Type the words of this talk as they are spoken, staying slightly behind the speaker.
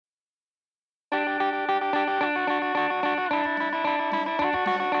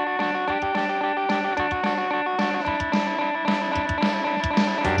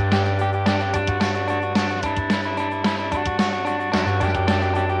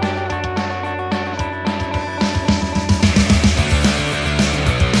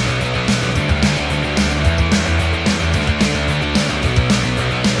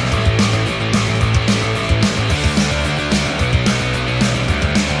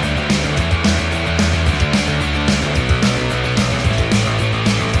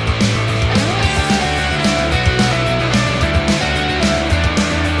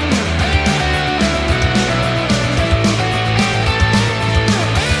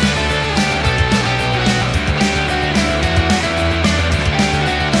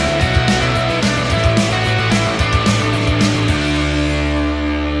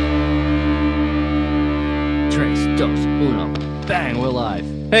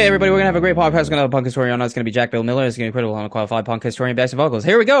Hey everybody, we're gonna have a great podcast. We're gonna have a punk historian on. It's gonna be Jack Bill Miller. It's gonna be critical, unqualified punk historian, best of vocals.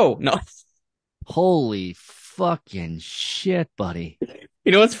 Here we go. No, Holy fucking shit, buddy.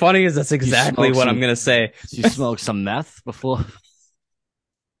 you know what's funny is that's You exactly smoke what I'm some gonna say. you smoke some meth before?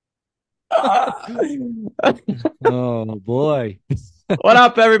 Oh boy. What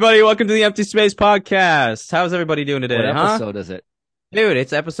up, everybody? Welcome to the Empty Space Podcast. How's everybody doing What today, huh? episode is it? Dude,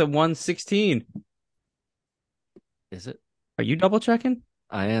 it's episode 116. Is it? Are you double checking?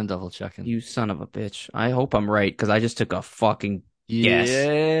 I am double checking. You son of a bitch. I hope I'm right because I just took a fucking guess.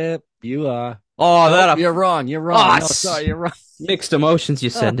 Yep, you are. Oh, Nope, that you're wrong. You're wrong. Oh, No, sorry, you're wrong. mixed emotions you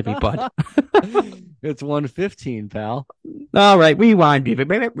send to me, bud. It's 115, pal. All right, rewind.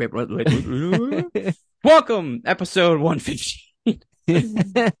 Welcome, episode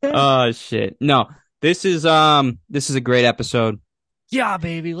 115. Oh shit. No, this is a great episode, Yeah,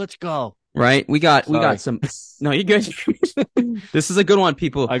 baby, let's go. right? We got Sorry. some. No, you good. This is a good one,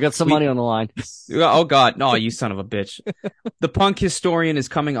 people. I got some money on the line. Oh God, no, you son of a bitch. The punk historian is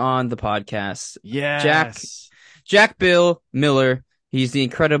coming on the podcast. Yes. Jack Bill Miller. He's the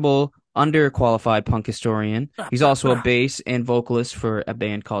incredible underqualified punk historian. He's also a bass and vocalist for a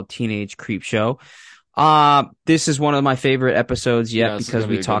band called Teenage Creepshow. This is one of my favorite episodes yet Yeah, this is because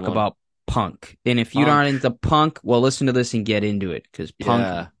gonna we be a good talk one. about punk. And if you Punk. aren't into punk, well, listen to this and get into it because punk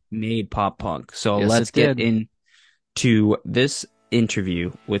Yeah. made pop punk. So Yes, let's it get did. into this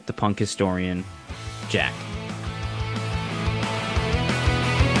interview with the punk historian, Jack.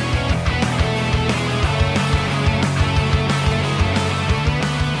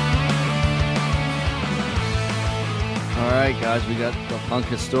 All right, guys, we got the punk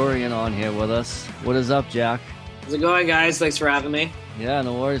historian on here with us. What is up, Jack? How's it going, guys? Thanks for having me. Yeah,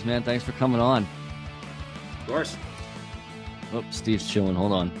 no worries, man. Thanks for coming on. Of course. Oh, Steve's chilling.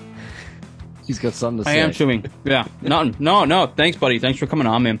 Hold on. He's got something to I say. am chewing. Yeah. No. Thanks, buddy. Thanks for coming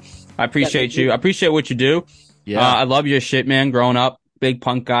on, man. I appreciate you. I appreciate what you do. Yeah. I love your shit, man. Growing up, big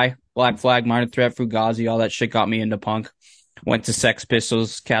punk guy. Black Flag, Minor Threat, Fugazi, all that shit got me into punk. Went to Sex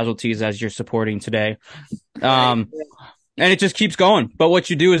Pistols, Casualties, as you're supporting today. And it just keeps going. But what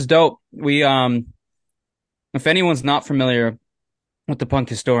you do is dope. If anyone's not familiar with the punk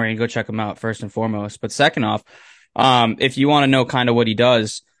historian, go check him out first and foremost. But second off, if you want to know kind of what he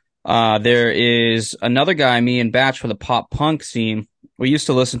does, there is another guy, me and Batch, for the pop punk scene. We used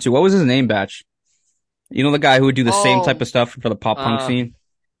to listen to. What was his name, Batch? You know the guy who would do the same type of stuff for the pop punk scene?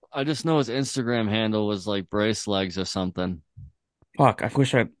 I just know his Instagram handle was like Brace Legs or something. Fuck, I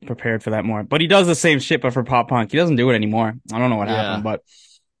wish I prepared for that more. But he does the same shit, but for pop punk. He doesn't do it anymore. I don't know what Yeah. happened, but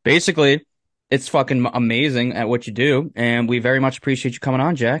basically, it's fucking amazing at what you do, and we very much appreciate you coming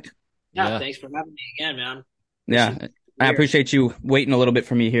on, Jack. Yeah, Yeah. thanks for having me again, man. Yeah, This is I weird. appreciate you waiting a little bit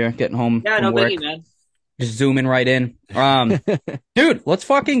for me here, getting home Yeah, from no work. biggie, man. Just zooming right in. Dude, let's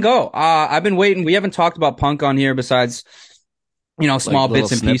fucking go. I've been waiting. We haven't talked about punk on here besides, small Like little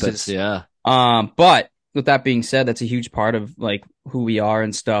bits and snippets, pieces. Yeah. But with that being said, that's a huge part of like who we are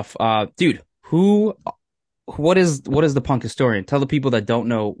and stuff. Dude, what is the punk historian? Tell the people that don't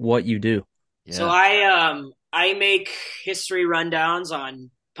know what you do. Yeah. So I make history rundowns on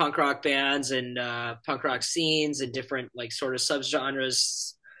punk rock bands and punk rock scenes and different like sort of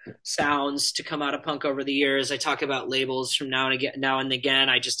subgenres, sounds to come out of punk over the years. I talk about labels from now and again.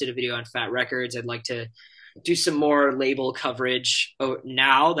 I just did a video on Fat Records. I'd like to do some more label coverage.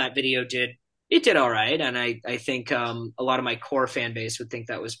 Now that video did all right, and I think a lot of my core fan base would think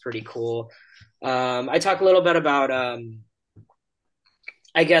that was pretty cool. I talk a little bit about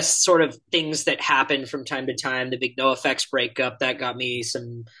I guess sort of things that happen from time to time. The big NoFX breakup that got me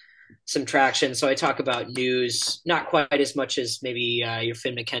some traction. So I talk about news, not quite as much as maybe your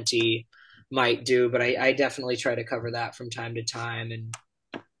Finn McKenty might do, but I definitely try to cover that from time to time and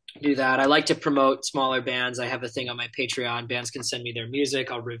do that. I like to promote smaller bands. I have a thing on my Patreon. Bands can send me their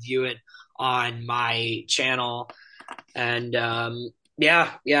music. I'll review it on my channel. And yeah,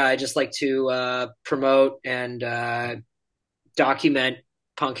 I just like to promote and document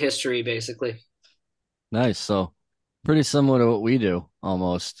punk history, basically. Nice. So pretty similar to what we do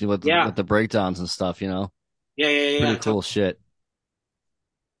almost with Yeah. with the breakdowns and stuff, Yeah. Pretty cool shit.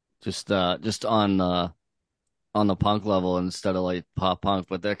 Just on the punk level instead of like pop punk,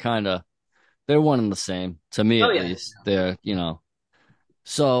 but they're one and the same to me Oh, at yeah. least. They're.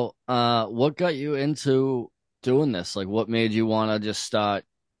 So what got you into doing this? Like what made you want to just start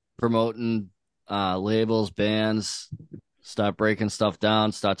promoting labels, bands, start breaking stuff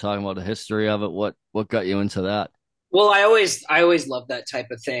down, start talking about the history of it? What got you into that? Well, I always loved that type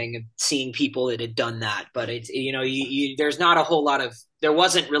of thing, seeing people that had done that. But it's there's not a whole lot of, there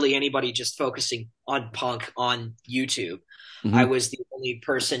wasn't really anybody just focusing on punk on YouTube. I was the only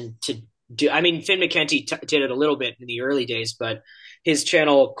person to do. I mean, Finn McKenty did it a little bit in the early days, but his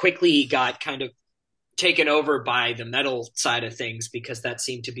channel quickly got kind of taken over by the metal side of things because that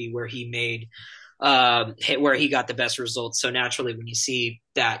seemed to be where he made where he got the best results. So naturally, when you see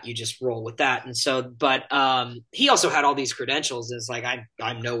that, you just roll with that. And so, but he also had all these credentials. It's like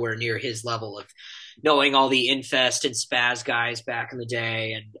I'm nowhere near his level of knowing all the Infest and Spaz guys back in the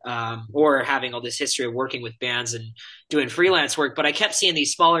day, and or having all this history of working with bands and doing freelance work. But I kept seeing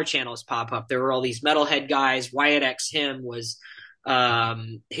these smaller channels pop up. There were all these metalhead guys. Wyatt X Him was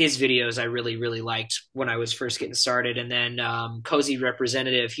his videos I really liked when I was first getting started. And then Cozy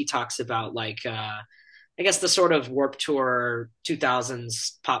Representative, he talks about like I guess the sort of Warped Tour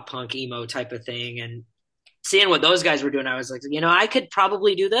 2000s pop punk emo type of thing. And seeing what those guys were doing, I was like, I could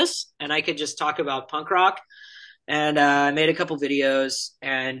probably do this, and I could just talk about punk rock. And I made a couple videos,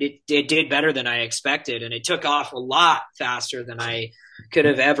 and it did better than I expected, and it took off a lot faster than I could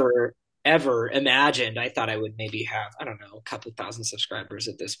have ever imagined. I thought I would maybe have, I don't know, a couple thousand subscribers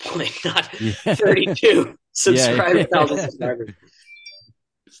at this point, not 32 thousand subscribers.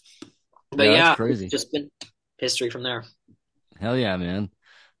 But yeah, crazy. It's just been history from there. Hell yeah, man.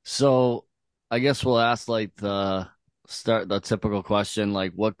 So I guess we'll ask like the typical question,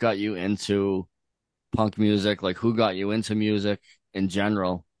 like what got you into punk music? Like who got you into music in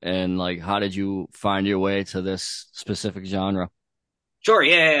general? And like how did you find your way to this specific genre? Sure.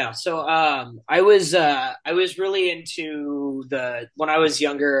 Yeah. So, I was really into when I was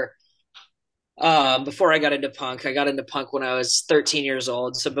younger, before I got into punk. I got into punk when I was 13 years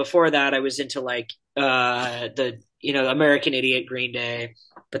old. So before that, I was into like, American Idiot, Green Day,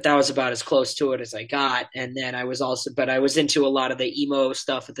 but that was about as close to it as I got. And then I was into a lot of the emo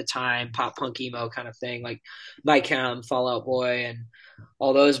stuff at the time, pop punk emo kind of thing, like Mike Chem, Fall Out Boy, and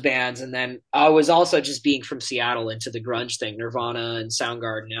all those bands. And then I was also, just being from Seattle, into the grunge thing, Nirvana and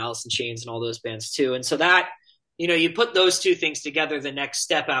Soundgarden and Alice in Chains and all those bands too. And so that, you put those two things together, the next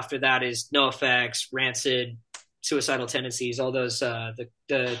step after that is NoFX, Rancid, Suicidal Tendencies, all those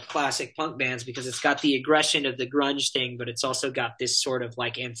the classic punk bands, because it's got the aggression of the grunge thing, but it's also got this sort of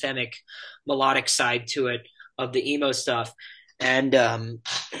like anthemic melodic side to it of the emo stuff. And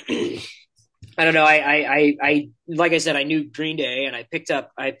I don't know. I like I said, I knew Green Day, and I picked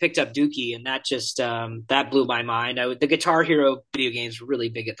up Dookie, and that just that blew my mind. The Guitar Hero video games were really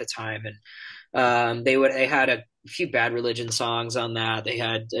big at the time, and they had a few Bad Religion songs on that. They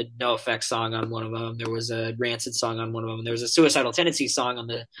had a NoFX song on one of them. There was a Rancid song on one of them. There was a Suicidal Tendencies song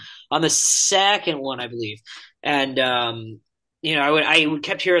on the second one, I believe. And I would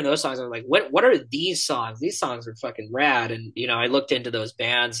kept hearing those songs. I was like, what are these songs? These songs are fucking rad. And, I looked into those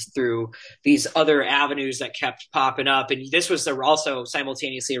bands through these other avenues that kept popping up. And this was also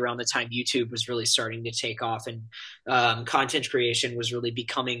simultaneously around the time YouTube was really starting to take off, and content creation was really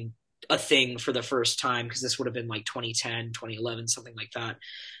becoming a thing for the first time, because this would have been like 2010, 2011, something like that.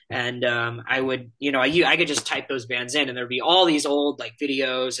 And I would, I could just type those bands in, and there'd be all these old like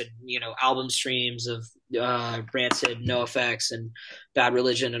videos and, album streams of Rancid, NoFX, and Bad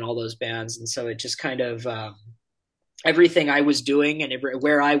Religion, and all those bands. And so it just kind of everything I was doing, and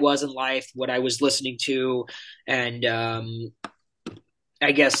where I was in life, what I was listening to, and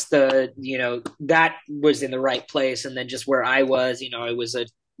I guess that was in the right place. And then just where I was, I was a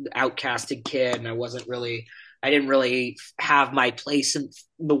outcasted kid, and I didn't really have my place in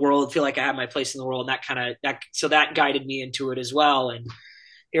the world, feel like I had my place in the world. And so that guided me into it as well. And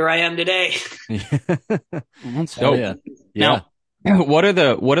here I am today. That's dope. Yeah. Now, what are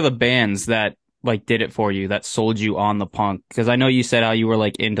the bands that like did it for you, that sold you on the punk? Because I know you said how you were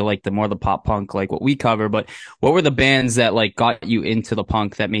like into like the more the pop punk, like what we cover, but what were the bands that like got you into the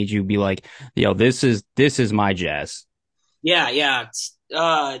punk that made you be like, this is my jazz? Yeah.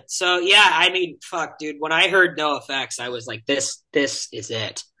 So yeah, I mean, fuck, dude, when I heard NoFX, I was like, this is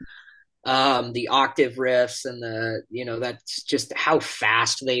it. The octave riffs and that's just how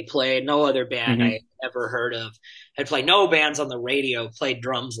fast they played. No other band I ever heard of had played. No bands on the radio played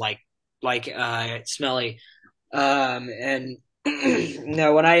drums like Smelly. And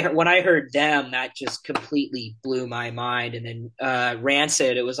no, when I heard them, that just completely blew my mind. And then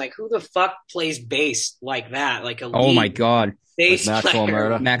Rancid, it was like, who the fuck plays bass like that? Like oh my god, bass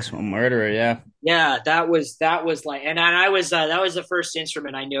like Maximum Murderer, yeah. Yeah, that was like, and I was that was the first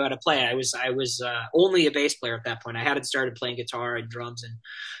instrument I knew how to play. I was only a bass player at that point. I hadn't started playing guitar and drums and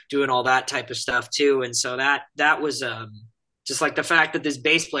doing all that type of stuff too. And so that was just like the fact that this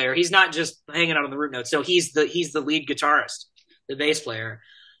bass player, he's not just hanging out on the root notes. So he's the lead guitarist, the bass player.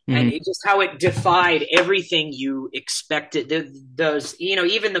 And it just how it defied everything you expected. Those,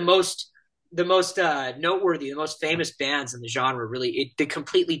 even the most noteworthy, the most famous bands in the genre. Really, it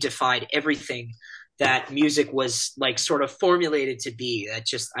completely defied everything that music was like sort of formulated to be.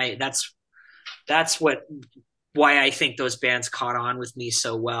 That's what why I think those bands caught on with me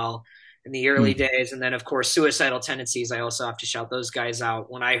so well in the early days. And then of course Suicidal Tendencies, I also have to shout those guys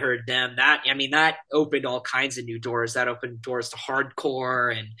out. When I heard them, that opened all kinds of new doors. That opened doors to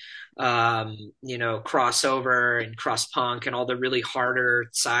hardcore and crossover and cross punk and all the really harder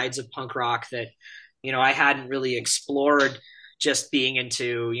sides of punk rock that I hadn't really explored, just being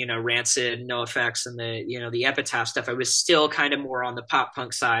into Rancid, NoFX, and the Epitaph stuff. I was still kind of more on the pop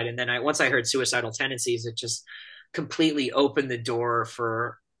punk side, and then once I heard Suicidal Tendencies, it just completely opened the door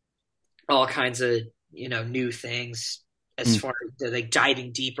for all kinds of new things as far as like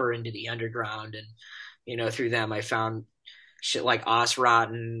diving deeper into the underground. And through them I found shit like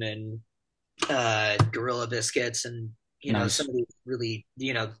Osrotten and Gorilla Biscuits and Nice. some of these really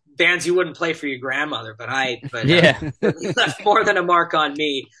bands you wouldn't play for your grandmother, but Yeah. left more than a mark on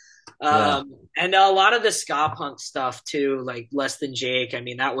me. Yeah. And a lot of the ska punk stuff too, like Less Than Jake. I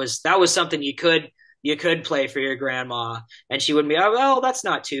mean, that was something you could play for your grandma, and she wouldn't be, oh well, that's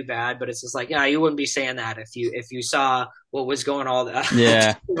not too bad. But it's just like, yeah, you wouldn't be saying that if you saw what was going on,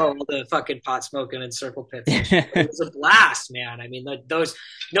 Yeah. all the fucking pot smoking and circle pits. It was a blast, man. I mean, those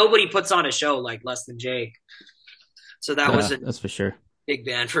nobody puts on a show like Less Than Jake. So that was a That's for sure. big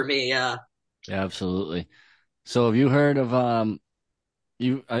band for me. Yeah. Yeah, absolutely. So have you heard of how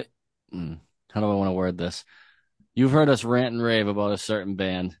do I want to word this? You've heard us rant and rave about a certain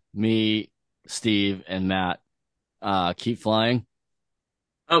band, me, Steve, and Matt. Keep Flying.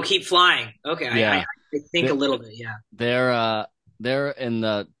 Oh, Keep Flying. Okay, Yeah, I think they, a little bit. Yeah. they're in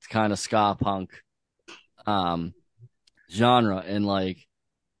the kind of ska punk um genre, and like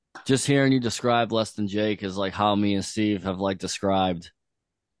just hearing you describe Less Than Jake is like how me and Steve have like described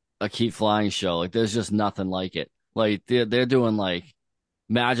a Keep Flying show. Like there's just nothing like it. Like they're doing like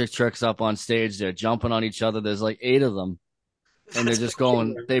magic tricks up on stage. They're jumping on each other. There's like 8 of them, and they're just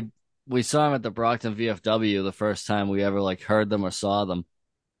going. We saw them at the Brockton VFW the first time we ever like heard them or saw them,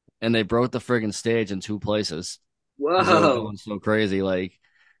 and they broke the friggin' stage in 2 places. They were Whoa, going so crazy. Like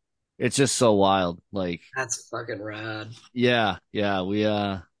it's just so wild. Like that's fucking rad. yeah,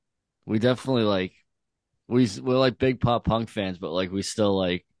 we definitely like we're like big pop punk fans, but like we still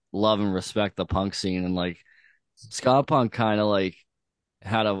like love and respect the punk scene, and like ska punk kind of like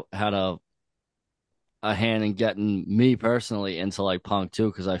had a hand in getting me personally into like punk too,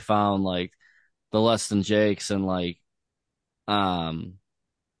 because I found like the Less Than Jakes and like um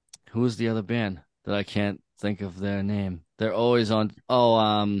who was the other band that I can't think of their name? They're always on.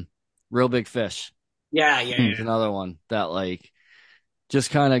 Real Big Fish Yeah, yeah, is another one that like just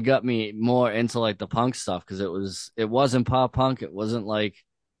kind of got me more into like the punk stuff, because it wasn't pop punk, it wasn't like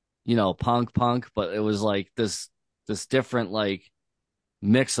punk, but it was like this different like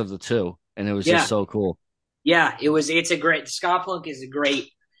mix of the two, and it was yeah, just so cool. yeah. It's a great ska punk is a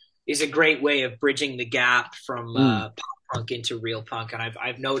great way of bridging the gap from pop punk into real punk, and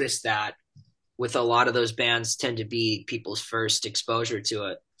I've noticed that with a lot of those bands tend to be people's first exposure to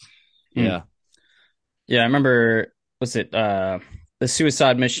it. Yeah. Yeah, I remember, was it the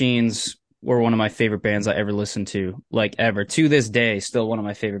Suicide Machines were one of my favorite bands I ever listened to, like ever. To this day, still one of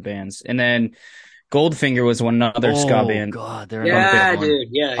my favorite bands. And then Goldfinger was one other ska band. God, they're Yeah, another one. dude.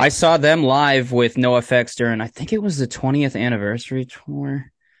 Yeah, I saw them live with NoFX during, I think it was the 20th anniversary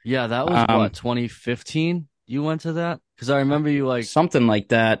tour. Yeah, that was what, 2015? You went to that? Because I remember you like Something like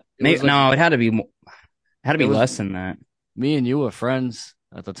that. was like- No, it had to be It was- less than that. me and you were friends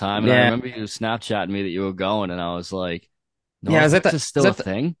at the time, and I Yeah. remember you Snapchatting me that you were going, and I was like, no, Yeah, is that this the- is still is a that the-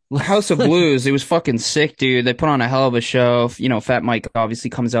 thing? House of Blues, it was fucking sick, dude. They put on a hell of a show. Fat Mike obviously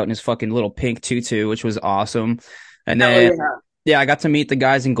comes out in his fucking little pink tutu, which was awesome. And then, yeah, I got to meet the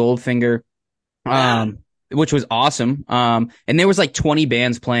guys in Goldfinger, which was awesome. And there was like 20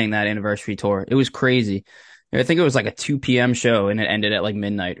 bands playing that anniversary tour. It was crazy. I think it was like a 2 p.m. show, and it ended at like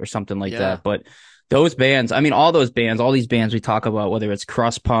midnight or something like that. But those bands, I mean, all these bands we talk about, whether it's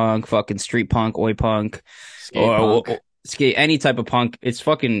crust punk, fucking street punk, oi punk, Skate punk. or skate, any type of punk, it's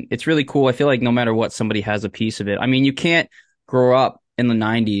really cool. I feel like no matter what, somebody has a piece of it. I mean, you can't grow up in the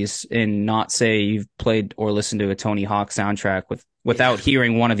 90s and not say you've played or listened to a Tony Hawk soundtrack without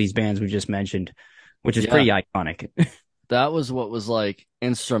hearing one of these bands we just mentioned, which is pretty iconic. That was what was like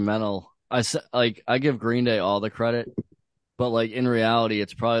instrumental. I give Green Day all the credit, but like in reality,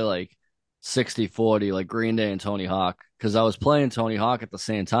 it's probably like 60-40, like Green Day and Tony Hawk, because I was playing Tony Hawk at the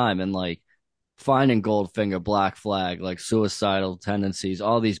same time, and like finding Goldfinger, Black Flag, like Suicidal Tendencies,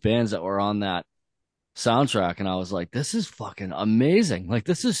 all these bands that were on that soundtrack, and I was like, this is fucking amazing. Like,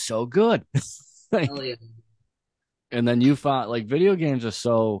 this is so good. Like, Hell yeah. and then you found like video games are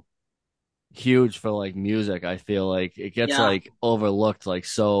so huge for like music. I feel like it gets Yeah. like overlooked like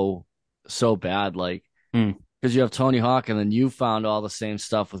so bad. Like, Hmm. because you have Tony Hawk, and then you found all the same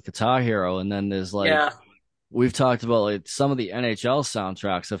stuff with Guitar Hero, and then there's like Yeah. we've talked about like some of the NHL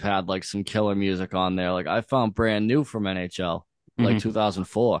soundtracks have had like some killer music on there. Like I found Brand New from NHL, like Hmm.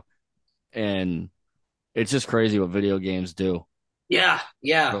 2004, and it's just crazy what video games do Yeah.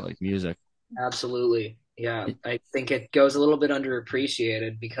 Yeah. for like music. Absolutely. Yeah. I think it goes a little bit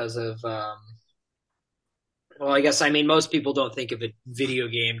underappreciated because of well, I guess I mean most people don't think of a video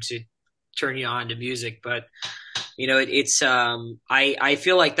game to turn you on to music, but it's I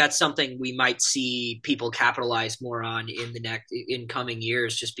feel like that's something we might see people capitalize more on in the next in coming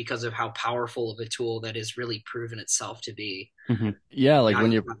years, just because of how powerful of a tool that has really proven itself to be. Hmm. Yeah, like Now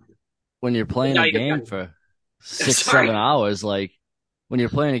you when you're playing now a you've game got for six, sorry. 7 hours, like when you're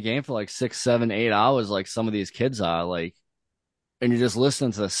playing a game for like 6, 7, 8 hours, like some of these kids are, like, and you're just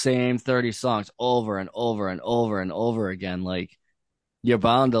listening to the same 30 songs over and over and over and over again, like you're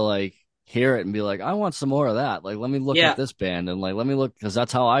bound to like hear it and be like, I want some more of that. Like, let me look up Yeah. this band and like let me look because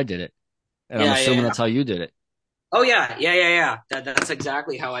that's how I did it. And I'm Yeah, yeah, assuming yeah. that's how you did it. Oh yeah, yeah, yeah, yeah. That's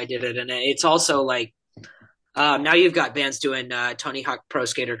exactly how I did it, and it's also like now you've got bands doing Tony Hawk Pro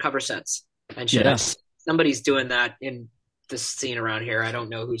Skater cover sets and shit. Yeah. Somebody's doing that in the scene around here. I don't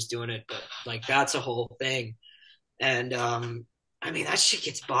know who's doing it, but like that's a whole thing. And I mean that shit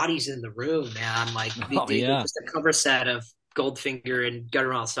gets bodies in the room, man. Like Oh yeah. just a cover set of Goldfinger and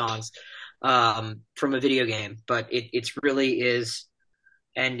Guttural songs from a video game, but it really is,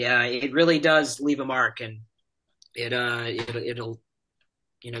 and it really does leave a mark, and it'll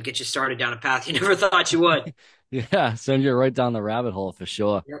get you started down a path you never thought you would. Yeah. Send you right down the rabbit hole for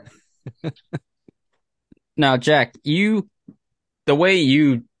sure. Yep. Now, Jack, the way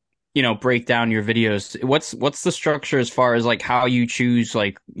you break down your videos, what's the structure as far as like how you choose,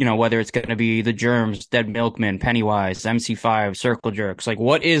 like, whether it's going to be the Germs, Dead Milkman, Pennywise, MC5, Circle Jerks, like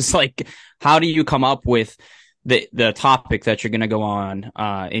what is like, how do you come up with the topic that you're going to go on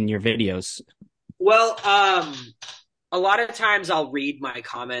in your videos? Well, a lot of times I'll read my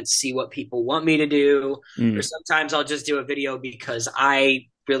comments, see what people want me to do, or Mm. sometimes I'll just do a video because I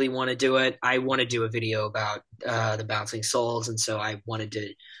really want to do it. I want to do a video about the Bouncing Souls, and so I wanted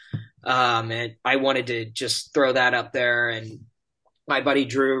to just throw that up there, and my buddy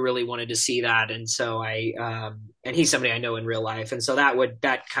Drew really wanted to see that, and so and he's somebody I know in real life, and so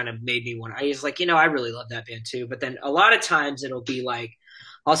that kind of made me want. I was like, I really love that band too, but then a lot of times it'll be like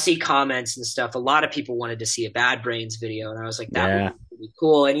I'll see comments and stuff. A lot of people wanted to see a Bad Brains video, and I was like, that would Yeah. be really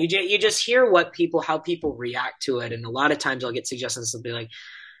cool. And you just hear how people react to it, and a lot of times I'll get suggestions. They'll be like,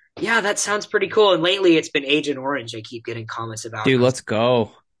 yeah, that sounds pretty cool. And lately it's been Agent Orange. I keep getting comments about, Dude, and let's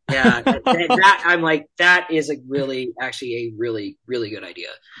go. yeah, I'm like, that is actually a really, really good idea.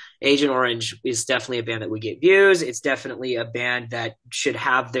 Agent Orange is definitely a band that would get views. It's definitely a band that should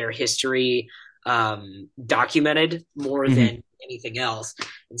have their history documented more Hmm. than anything else.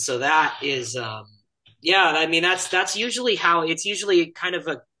 And so that is, yeah, I mean, that's usually how it's usually kind of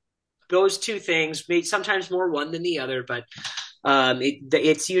those two things, sometimes more one than the other, but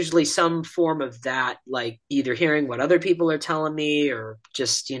it's usually some form of that, like either hearing what other people are telling me or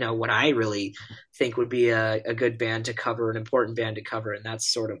just what I really think would be a good band to cover, an important band to cover, and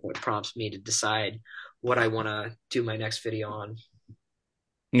that's sort of what prompts me to decide what I want to do my next video on.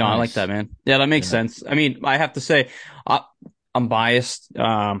 No, I like Nice. that, man. Yeah, that makes Yeah. sense. I mean, I have to say, I'm biased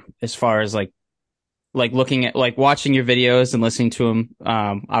as far as like looking at like watching your videos and listening to them.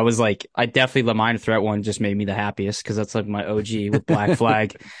 I was like, I definitely the Minor Threat one just made me the happiest because that's like my OG with Black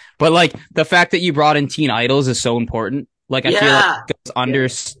Flag. But like the fact that you brought in Teen Idols is so important. Like I feel like Yeah. it goes under,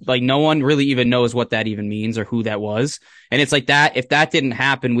 like no one really even knows what that even means or who that was. And it's like that if that didn't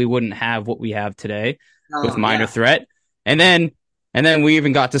happen, we wouldn't have what we have today with Oh Minor yeah. Threat. And then we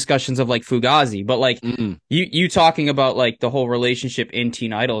even got discussions of like Fugazi, but like Mm. you talking about like the whole relationship in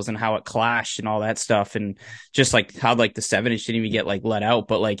Teen Idols and how it clashed and all that stuff, and just like how like the 7-inch didn't even get like let out,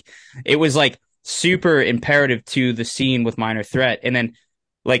 but like it was like super imperative to the scene with Minor Threat. And then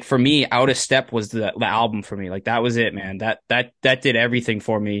like for me, Out of Step was the album for me. Like that was it, man. That did everything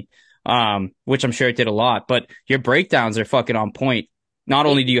for me. Which I'm sure it did a lot, but your breakdowns are fucking on point. Not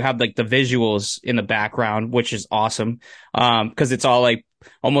only do you have like the visuals in the background, which is awesome, because it's all like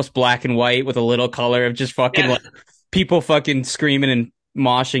almost black and white with a little color of just fucking Yeah. like people fucking screaming and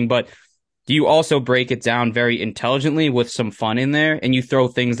moshing, but do you also break it down very intelligently with some fun in there, and you throw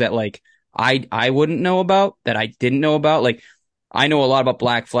things that like I wouldn't know about, that I didn't know about, like I know a lot about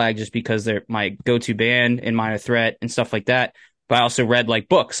Black Flag just because they're my go-to band in Minor Threat and stuff like that. But I also read like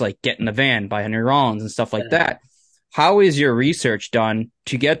books like Get in the Van by Henry Rollins and stuff like Yeah. that. How is your research done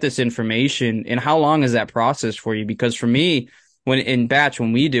to get this information, and how long is that process for you? Because for me, when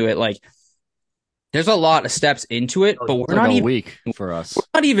we do it, like there's a lot of steps into it, but It's like a week for us.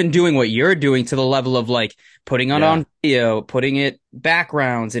 not even doing what you're doing to the level of like putting it Yeah. on video, putting it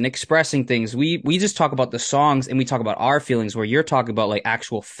backgrounds and expressing things. We just talk about the songs and we talk about our feelings where you're talking about like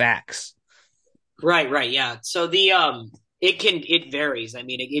actual facts. Right, yeah. So it varies. I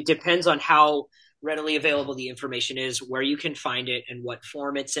mean, it depends on how readily available the information is, where you can find it, and what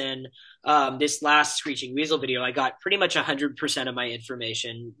form it's in. This last Screeching Weasel video, I got pretty much 100% of my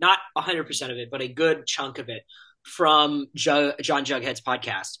information, not 100% of it, but a good chunk of it from John Jughead's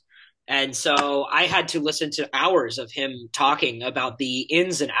podcast. And so I had to listen to hours of him talking about the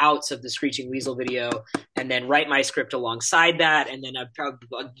ins and outs of the Screeching Weasel video, and then write my script alongside that, and then I'd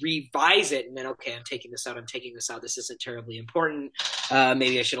revise it, and then, okay, I'm taking this out, this isn't terribly important,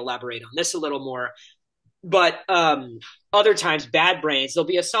 maybe I should elaborate on this a little more. But other times, Bad Brains, there'll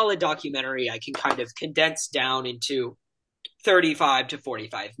be a solid documentary I can kind of condense down into 35 to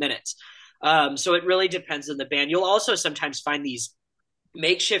 45 minutes. So it really depends on the band. You'll also sometimes find these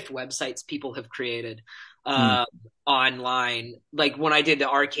makeshift websites people have created online. Like when I did the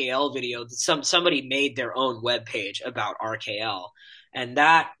RKL video, somebody made their own web page about RKL, and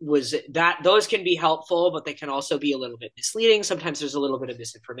those can be helpful, but they can also be a little bit misleading. Sometimes there's a little bit of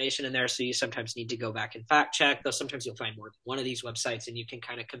misinformation in there, so you sometimes need to go back and fact check. Though sometimes you'll find more than one of these websites, and you can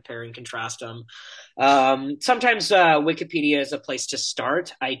kind of compare and contrast them. Sometimes Wikipedia is a place to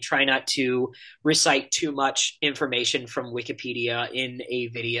start. I try not to recite too much information from Wikipedia in a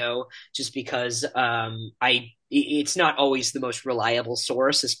video, just because it's not always the most reliable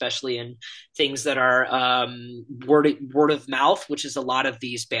source, especially in things that are word of mouth, which is a lot of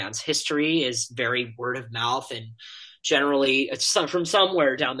these bands' history is very word of mouth, and generally it's from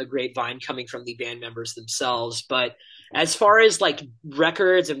somewhere down the grapevine coming from the band members themselves. But as far as like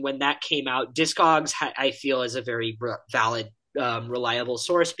records and when that came out, Discogs I feel is a very valid reliable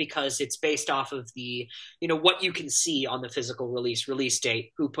source, because it's based off of the what you can see on the physical release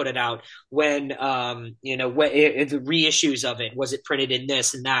date, who put it out, when the reissues of it, was it printed in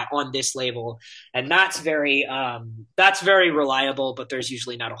this and that on this label, and that's very reliable, but there's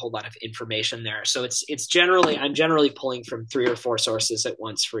usually not a whole lot of information there. So I'm generally pulling from 3 or 4 sources at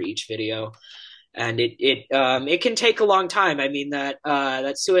once for each video, and it can take a long time. I mean,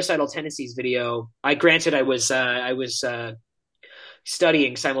 that Suicidal Tendencies video, I was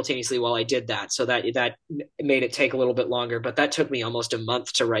studying simultaneously while I did that, so that made it take a little bit longer. But that took me almost a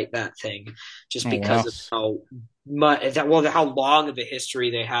month to write that thing, just because of how long of a history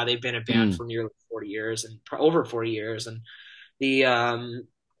they have. They've been a band for nearly 40 years and over 40 years, and the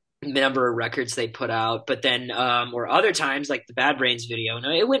number of records they put out. But then, or other times, like the Bad Brains video, no,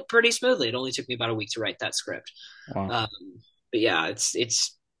 it went pretty smoothly. It only took me about a week to write that script. Wow. But yeah,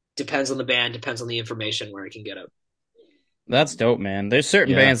 it's depends on the band, depends on the information where it can get it. That's dope, man. There's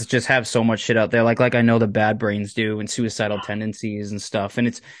certain bands that just have so much shit out there. Like I know the Bad Brains do, and Suicidal Tendencies and stuff. And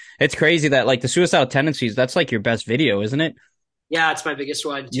it's crazy that like the Suicidal Tendencies, that's like your best video, isn't it? Yeah, it's my biggest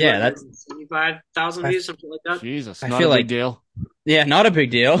one. Yeah, that's 75,000 views, something like that. Jesus, I not feel a like big deal. Yeah, not a big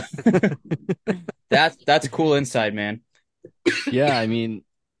deal. That's cool insight, man. Yeah, I mean,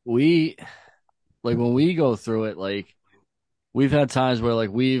 when we go through it, like we've had times where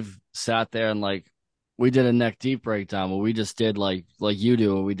like we've sat there and like we did a Neck Deep breakdown where we just did like you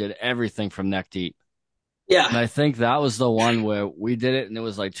do, where we did everything from Neck Deep. Yeah. And I think that was the one where we did it and it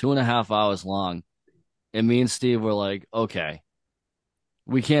was like 2.5 hours long. And me and Steve were like, okay,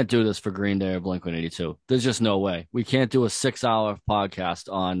 we can't do this for Green Day or Blink-182. There's just no way. We can't do a 6-hour podcast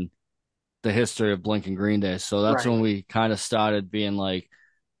on the history of Blink and Green Day. So that's when we kind of started being like,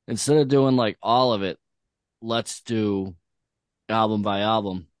 instead of doing like all of it, let's do album by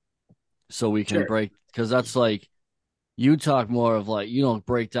album so we can break, because that's like, you talk more of like, you don't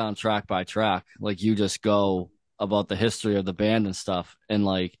break down track by track. Like you just go about the history of the band and stuff. And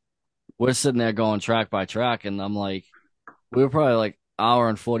like, we're sitting there going track by track. And I'm like, we were probably like hour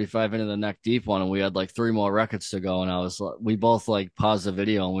and 45 into the Neck Deep one, and we had like 3 more records to go. And I was like, we both like paused the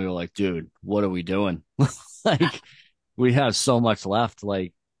video and we were like, dude, what are we doing? Like, we have so much left.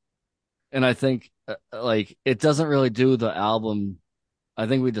 Like, and I think like it doesn't really do the album. I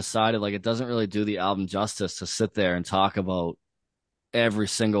think we decided like it doesn't really do the album justice to sit there and talk about every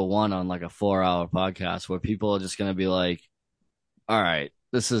single one on like a 4-hour podcast where people are just going to be like, all right,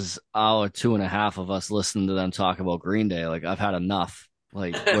 this is hour 2.5 of us listening to them talk about Green Day. Like, I've had enough.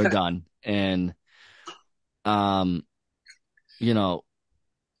 Like, we're done. And you know,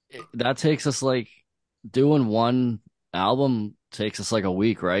 that takes us like doing one album takes us like a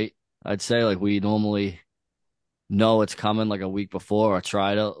week, right? I'd say like we normally know it's coming like a week before,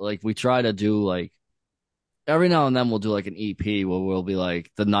 or we try to do like every now and then we'll do like an EP where we'll be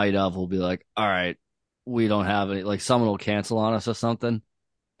like the night of, we'll be like, all right, we don't have any, like someone will cancel on us or something,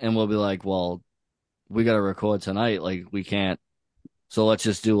 and we'll be like, well, we got to record tonight, like we can't, so let's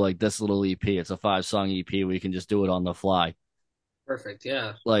just do like this little EP. It's a 5 song EP. We can just do it on the fly, Perfect.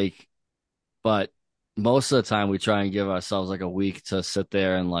 Yeah. like. But most of the time, we try and give ourselves like a week to sit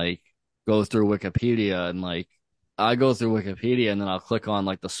there and like go through Wikipedia, and like I go through Wikipedia and then I'll click on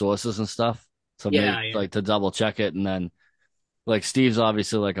like the sources and stuff to make Yeah. Yeah. like to double check it, and then like Steve's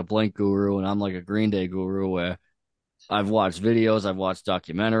obviously like a Blink guru and I'm like a Green Day guru, where I've watched videos, I've watched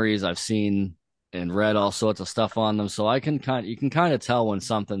documentaries, I've seen and read all sorts of stuff on them. So you can kind of tell when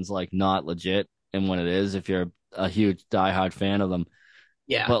something's like not legit and when it is, if you're a huge diehard fan of them.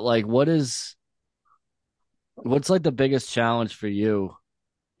 Yeah. But like what's like the biggest challenge for you,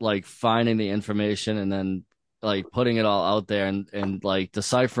 like finding the information and then like putting it all out there and like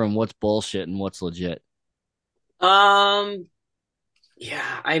deciphering what's bullshit and what's legit? Um.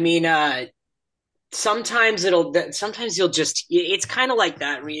 Yeah. I mean, sometimes you'll just it's kind of like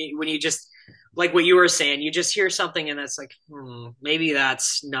that when you just like what you were saying, you just hear something and that's like, maybe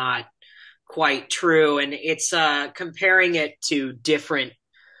that's not quite true, and it's comparing it to different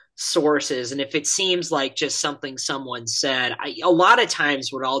sources, and if it seems like just something someone said, a lot of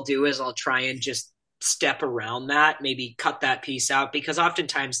times what I'll do is I'll try and just step around that, maybe cut that piece out, because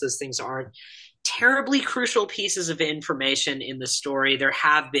oftentimes those things aren't terribly crucial pieces of information in the story. There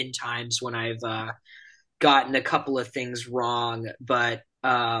have been times when I've gotten a couple of things wrong, but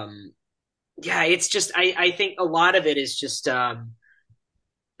yeah, it's just I think a lot of it is just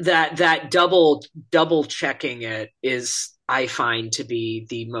that double checking it is, I find, to be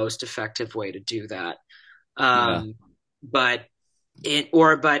the most effective way to do that. Yeah. But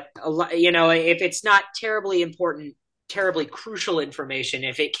but a lot, if it's not terribly important, terribly crucial information,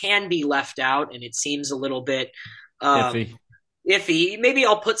 if it can be left out and it seems a little bit Iffy. um, iffy, maybe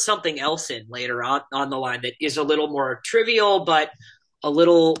I'll put something else in later on the line that is a little more trivial, but a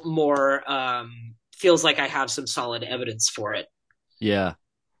little more feels like I have some solid evidence for it. Yeah.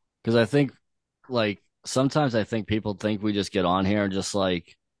 Because I think like sometimes I think people think we just get on here and just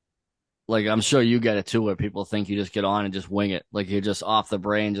like I'm sure you get it too, where people think you just get on and just wing it. Like you're just off the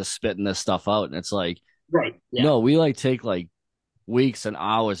brain, just spitting this stuff out. And it's like, Right. Yeah. no, we like take like weeks and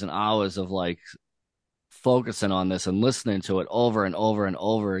hours of like focusing on this and listening to it over and over and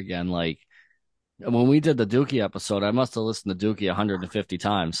over again. Like when we did the Dookie episode, I must have listened to Dookie 150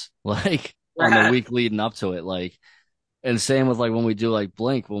 times, like on the week leading up to it. Like, and same with like when we do like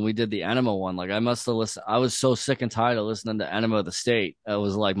Blink, when we did the Enema one, like I must have listened. I was so sick and tired of listening to Enema of the State. It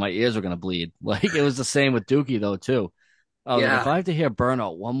was like my ears were gonna bleed. Like it was the same with Dookie though too. I was like, if Yeah. I have to hear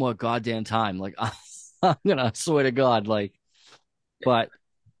Burnout one more goddamn time, like I'm gonna I swear to God, like. But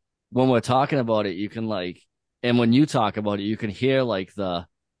when we're talking about it, you can like, and when you talk about it, you can hear like the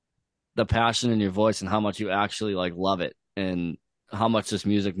passion in your voice and how much you actually like love it and how much this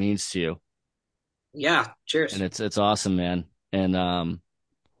music means to you. Yeah. And Cheers. it's awesome, man. And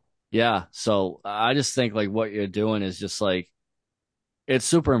yeah, so I just think like what you're doing is just like it's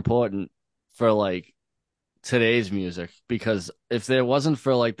super important for like today's music, because if there wasn't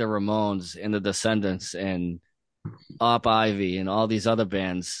for like the Ramones and the Descendants and Op Ivy and all these other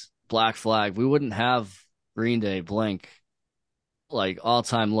bands, Black Flag, we wouldn't have Green Day, Blink, like All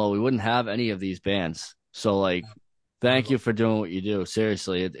Time Low. We wouldn't have any of these bands. So like, thank you for doing what you do.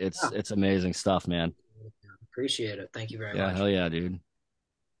 Seriously, Yeah. it's amazing stuff, man. Appreciate it. Thank you very Yeah, much. hell yeah, dude.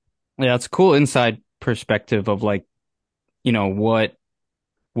 Yeah, it's a cool inside perspective of like, what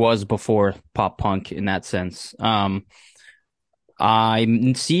was before pop punk in that sense.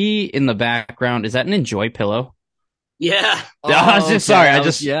 I see in the background, is that an Enjoy pillow? Yeah. I was just Okay,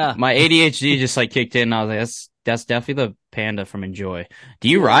 sorry. yeah. My ADHD just like kicked in. And I was like, that's definitely the panda from Enjoy. Do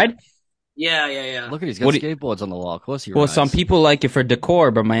you ride? Yeah. Yeah. Yeah. Look at he's got What? skateboards on the wall. Of course he Well, some rides. people like it for decor,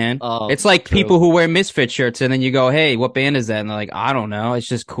 but man, Oh, it's like true. people who wear Misfit shirts, and then you go, "Hey, what band is that?" And they're like, "I don't know. It's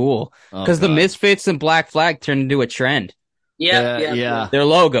just cool." Oh Because the God. Misfits and Black Flag turned into a trend. Yeah. Yeah, Yeah. Yeah. yeah, Their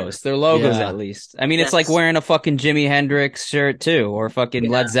logos yeah. at least. I mean, it's like Yes. wearing a fucking Jimi Hendrix shirt too, or fucking Yeah.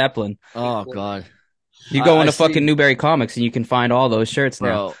 Led Zeppelin. Oh God. You go I into see. fucking Newberry Comics and you can find all those shirts now.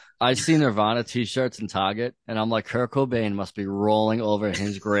 Bro, I see Nirvana t-shirts in Target, and I'm like, Kurt Cobain must be rolling over in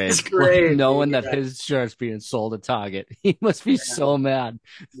his grave, It's like great. knowing that Yeah. his shirt's being sold at Target. He must be Yeah. so mad.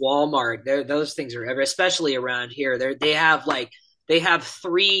 Walmart. Those things are especially around here. They have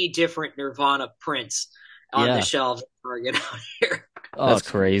three different Nirvana prints on the Yeah, shelves. Oregon out here. Oh, That's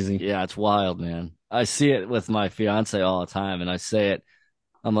crazy. yeah, it's wild, man. I see it with my fiance all the time, and I say it.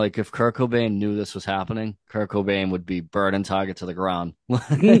 I'm like, if Kurt Cobain knew this was happening, Kurt Cobain would be burning Target to the ground.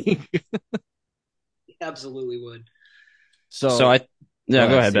 Absolutely would. So So go yeah,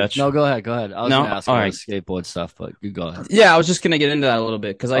 go ahead, ahead, Steve. Betch. No, go ahead, go ahead. I was No, gonna ask all about right. the skateboard stuff, but you go ahead. Yeah, I was just gonna get into that a little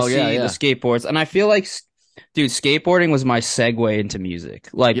bit because I Oh yeah, see the yeah, skateboards, and I feel like, dude, skateboarding was my segue into music,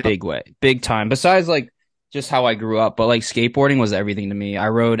 like yep. big way, big time. Besides, like just how I grew up, but like skateboarding was everything to me. I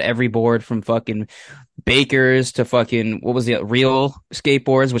rode every board from fucking Bakers to fucking what was the real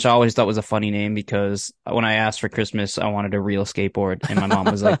skateboards, which I always thought was a funny name because when I asked for Christmas, I wanted a real skateboard, and my mom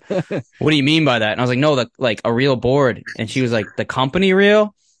was like, "What do you mean by that?" And I was like, "No, like a real board," and she was like, "The company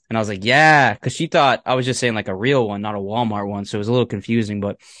real." And I was like, yeah, because she thought I was just saying like a real one, not a Walmart one. So it was a little confusing.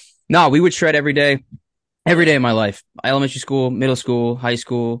 But no, we would shred every day of my life. Elementary school, middle school, high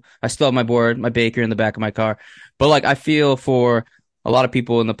school. I still have my board, my Baker in the back of my car. But like, I feel for a lot of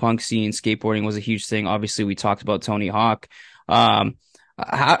people in the punk scene, skateboarding was a huge thing. Obviously, we talked about Tony Hawk. Um,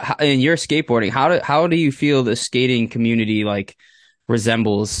 in your skateboarding, how do you feel the skating community like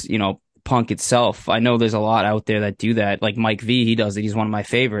resembles, punk itself? I know there's a lot out there that do that. Like Mike V, he does it. He's one of my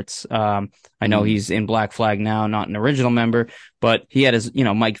favorites. I know Mm. he's in Black Flag now, not an original member, but he had his,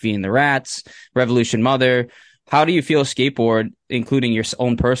 Mike V and the Rats, Revolution Mother. How do you feel skateboard, including your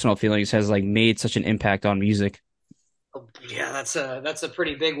own personal feelings, has like made such an impact on music? Oh, yeah, that's a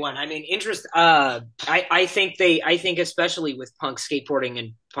pretty big one. I mean, interest. I think especially with punk skateboarding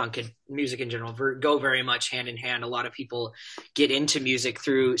and punk and music in general go very much hand in hand. A lot of people get into music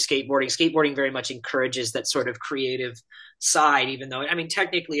through skateboarding. Skateboarding very much encourages that sort of creative side, even though I mean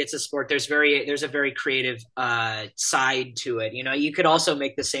technically it's a sport. There's a very creative side to it. You know, you could also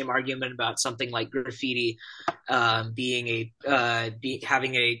make the same argument about something like graffiti being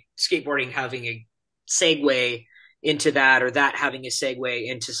having a skateboarding having a segue into that or that having a segue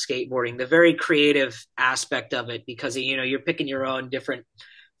into skateboarding, the very creative aspect of it, because you're picking your own different,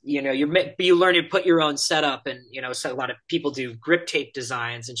 you learn to put your own setup, and so a lot of people do grip tape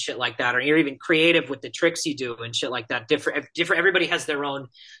designs and shit like that, or you're even creative with the tricks you do and shit like that. Different everybody has their own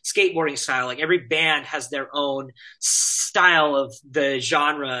skateboarding style. Like every band has their own style of the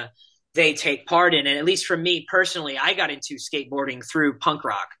genre they take part in. And at least for me personally, I got into skateboarding through punk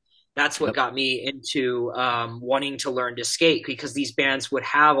rock. That's what Yep. got me into wanting to learn to skate, because these bands would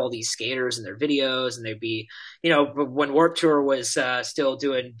have all these skaters in their videos, and they'd be, when Warped Tour was still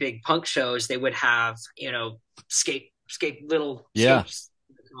doing big punk shows, they would have, little Yeah,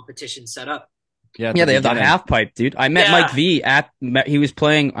 skate competitions set up. yeah. At Yeah, the they have the beginning, half pipe, dude. I met Mike Yeah. V he was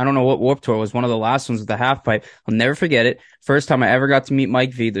playing, I don't know what Warped Tour was, one of the last ones with the half pipe. I'll never forget it. First time I ever got to meet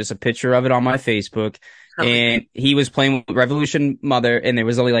Mike V. There's a picture of it on my Facebook. And he was playing with Revolution Mother, and there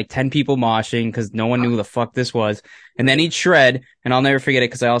was only like 10 people moshing because no one knew who the fuck this was. And then he'd shred, and I'll never forget it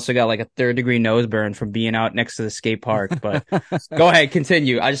because I also got like a third-degree nose burn from being out next to the skate park. But go ahead,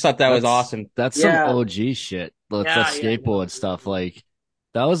 continue. I just thought that was awesome. That's Yeah. some OG shit. The Yeah, skateboard stuff, like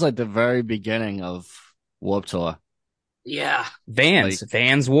that was like the very beginning of Warped Tour. Yeah.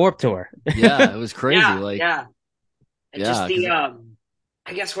 Vans Warped Tour. Yeah, it was crazy. Yeah. Like, Yeah. And yeah, just 'cause the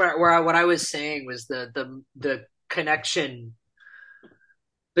I guess what I was saying was the connection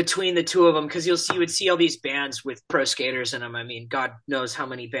between the two of them, because you would see all these bands with pro skaters in them. I mean, God knows how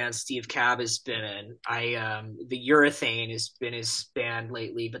many bands Steve Cab has been in. The Urethane has been his band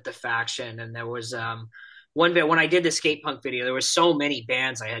lately, but the Faction, and there was one band when I did the skate punk video. There were so many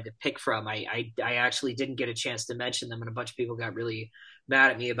bands I had to pick from. I actually didn't get a chance to mention them, and a bunch of people got really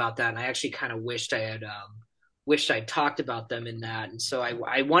mad at me about that. And I actually kind of wished I'd talked about them in that. And so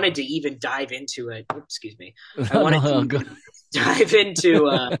I wanted to even dive into it. Oops, excuse me. I wanted No, to go- dive into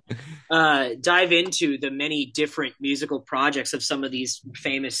the many different musical projects of some of these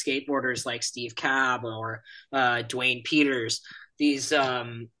famous skateboarders like Steve Cab or Dwayne Peters. These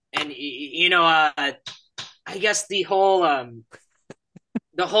I guess the whole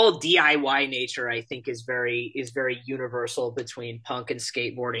DIY nature, I think, is very universal between punk and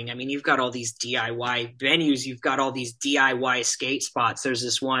skateboarding. I mean, you've got all these DIY venues, you've got all these DIY skate spots. There's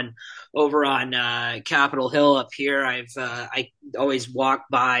this one over on Capitol Hill up here. I always walk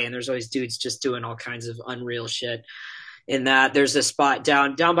by, and there's always dudes just doing all kinds of unreal shit. In that, there's a spot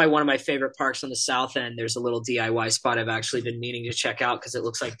down by one of my favorite parks on the south end. There's a little DIY spot I've actually been meaning to check out, because it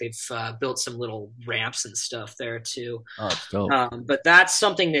looks like they've built some little ramps and stuff there too. oh, it's dope. But that's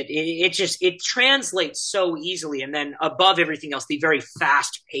something that it translates so easily. And then above everything else, the very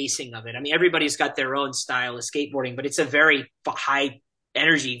fast pacing of it. I mean, everybody's got their own style of skateboarding, but it's a very high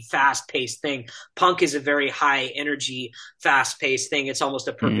energy, fast paced thing. Punk is a very high energy, fast paced thing. It's almost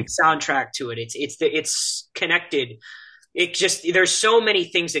a Mm. perfect soundtrack to it. It's connected. It just there's so many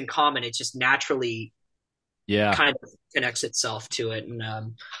things in common. It just naturally Yeah. kind of connects itself to it.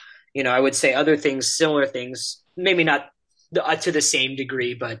 And I would say other things, similar things, maybe not to the same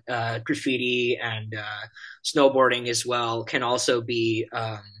degree, but graffiti and snowboarding as well can also be.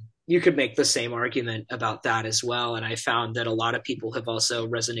 You could make the same argument about that as well. And I found that a lot of people have also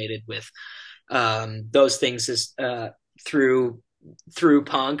resonated with those things as through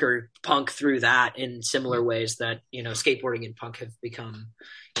punk or punk through that in similar ways that skateboarding and punk have become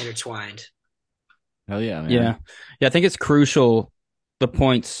intertwined. Hell yeah, man. Yeah. I think it's crucial the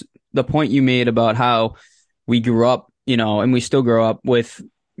point you made about how we grew up, and we still grow up with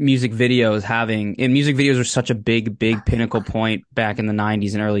music videos and music videos were such a big pinnacle point back in the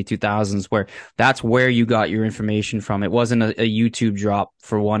 90s and early 2000s where that's where you got your information from. It wasn't a YouTube drop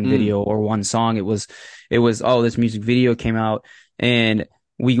for one video or one song. It was, oh, this music video came out and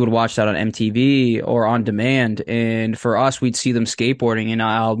we would watch that on MTV or on demand. And for us, we'd see them skateboarding, and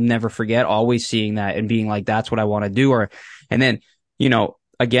I'll never forget always seeing that and being like, that's what I want to do. And then,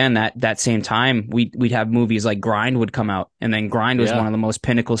 again, that same time, we'd have movies like Grind would come out, and then Grind was one of the most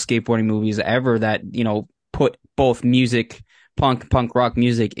pinnacle skateboarding movies ever that, put both music, punk rock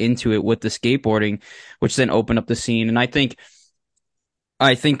music into it with the skateboarding, which then opened up the scene. And I think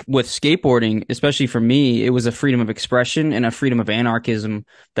with skateboarding, especially for me, it was a freedom of expression and a freedom of anarchism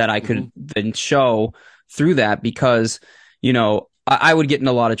that I could then show through that because, I would get in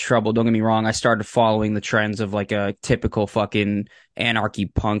a lot of trouble. Don't get me wrong. I started following the trends of like a typical fucking anarchy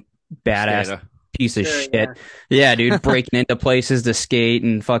punk badass Skater. piece of shit. Yeah, dude, breaking into places to skate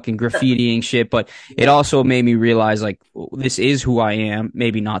and fucking graffitiing shit. But it also made me realize like this is who I am.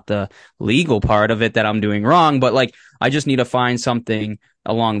 Maybe not the legal part of it that I'm doing wrong, but like I just need to find something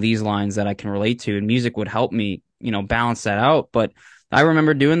along these lines that I can relate to, and music would help me, balance that out. But I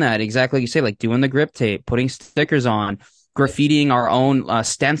remember doing that exactly like you say, like doing the grip tape, putting stickers on, graffitiing our own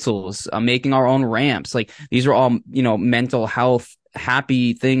stencils, making our own ramps. Like these are all, mental health,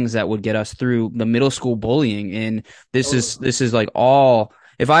 happy things that would get us through the middle school bullying. And this is like all,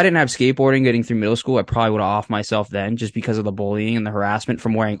 if I didn't have skateboarding getting through middle school, I probably would have off myself then just because of the bullying and the harassment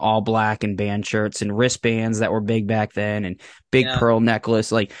from wearing all black and band shirts and wristbands that were big back then and big pearl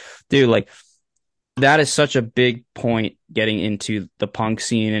necklace. Like, dude, like that is such a big point getting into the punk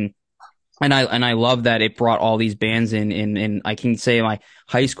scene. And I love that it brought all these bands in, and I can say my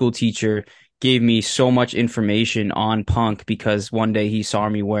high school teacher gave me so much information on punk because one day he saw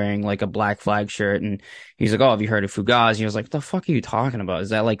me wearing like a Black Flag shirt and he's like, "Oh, have you heard of Fugazi?" I was like, "What the fuck are you talking about? Is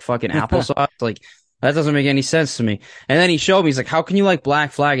that like fucking applesauce?" Like that doesn't make any sense to me. And then he showed me, he's like, "How can you like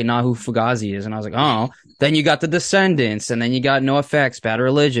Black Flag and not who Fugazi is?" And I was like, "Oh." Then you got the Descendants, and then you got NoFX, Bad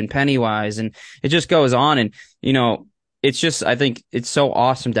Religion, Pennywise, and it just goes on. And it's just, I think it's so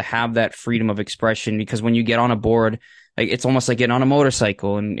awesome to have that freedom of expression because when you get on a board, like it's almost like getting on a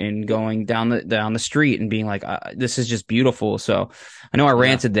motorcycle and going down the street and being like, this is just beautiful. So I know I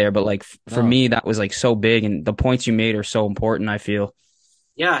ranted there, but like for me, that was like so big, and the points you made are so important, I feel.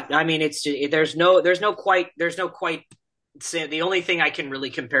 Yeah. I mean, there's no quite, the only thing I can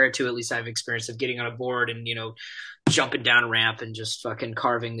really compare it to, at least I've experienced of getting on a board and, jumping down a ramp and just fucking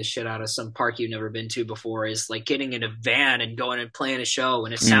carving the shit out of some park you've never been to before is like getting in a van and going and playing a show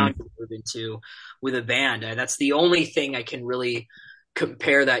in a sound you've never been to with a band. That's the only thing I can really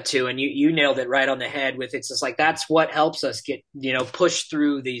compare that to. And you nailed it right on the head with it's just like, that's what helps us get, push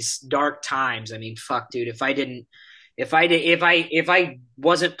through these dark times. I mean, fuck, dude, if I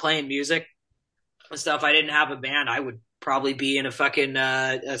wasn't playing music and stuff, I didn't have a band, I would probably be in a fucking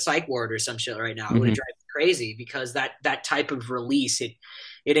a psych ward or some shit right now. It would drive me crazy because that type of release it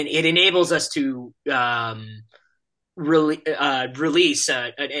enables us to release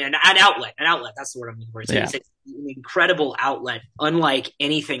an outlet. That's the word I'm looking for. It's an incredible outlet, unlike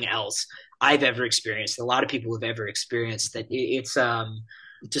anything else I've ever experienced. A lot of people have ever experienced that. It's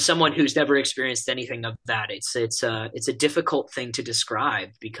to someone who's never experienced anything of that, it's a difficult thing to describe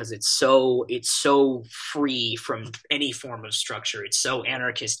because it's so free from any form of structure. It's so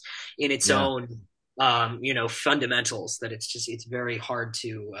anarchist in its own fundamentals that it's very hard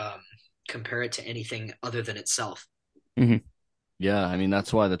to compare it to anything other than itself. Mm-hmm. Yeah, I mean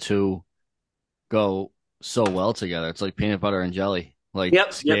that's why the two go so well together. It's like peanut butter and jelly. Like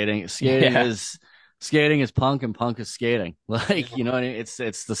skating is punk and punk is skating. Like, you know what I mean?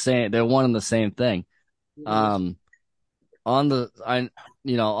 It's the same. They're one and the same thing. On the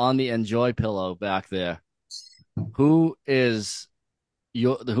Enjoy pillow back there, who in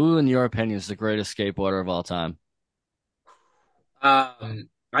your opinion is the greatest skateboarder of all time?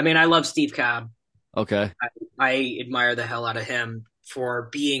 I mean, I love Steve Cobb. Okay. I admire the hell out of him for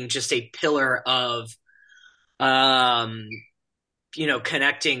being just a pillar of, um,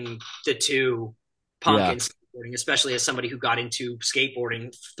 connecting the two, punk Yeah. and skateboarding, especially as somebody who got into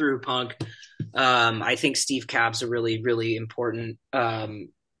skateboarding through punk. I think Steve Cobb's a really, really important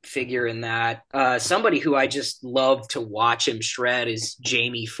figure in that. Somebody who I just love to watch him shred is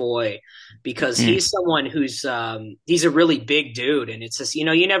Jamie Foy, because Mm. he's someone who's he's a really big dude, and it's just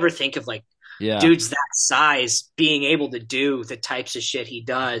you never think of like Yeah. dudes that size being able to do the types of shit he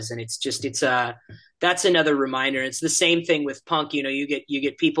does, and it's that's another reminder. It's the same thing with punk. You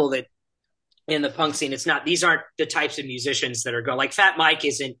get people that in the punk scene, it's not, these aren't the types of musicians that are going, like Fat Mike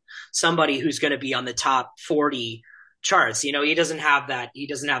isn't somebody who's going to be on the top 40 charts. He doesn't have that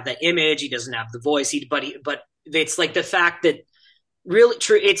image, he doesn't have the voice, but it's like the fact that really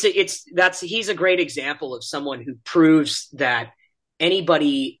true, he's a great example of someone who proves that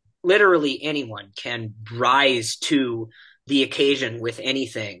anybody, literally anyone, can rise to the occasion with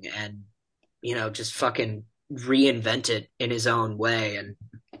anything, and just fucking reinvent it in his own way. And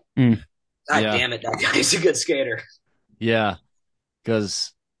Mm. God Yeah. damn it, that guy's a good skater. Yeah.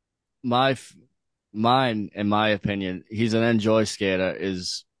 Because mine, in my opinion, he's an enjoy skater,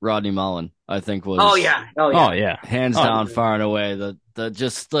 is Rodney Mullen. I think was Oh yeah. Oh yeah. hands Oh, down, far and away, the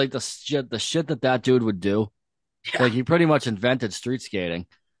just like the shit that dude would do. Yeah. Like he pretty much invented street skating,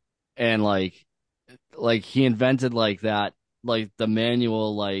 and like he invented like that, like the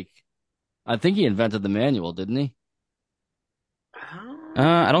manual. Like I think he invented the manual, didn't he?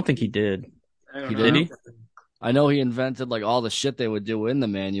 I don't think he did. I don't He know. Did he? I know he invented like all the shit they would do in the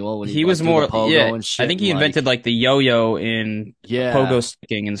manual when He like, was do the more, pogo yeah. and shit. I think he and, invented like the yo-yo in yeah, pogo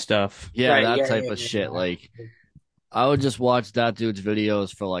sticking and stuff. yeah, Right, that yeah, type yeah, of yeah, shit. yeah. Like I would just watch that dude's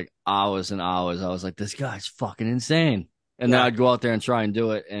videos for like hours and hours. I was like, this guy's fucking insane. And then Yeah. I'd go out there and try and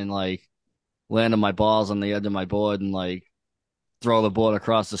do it and like land on my balls on the edge of my board and like throw the board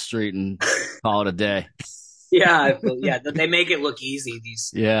across the street and call it a day. Yeah, they make it look easy,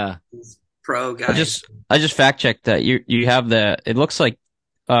 Yeah. these pro I guys. just fact checked that you have the. It looks like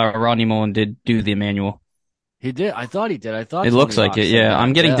Rodney Mullen did do the manual. He did. I thought he did. I thought It looks Tony like Hawk it. said Yeah, that.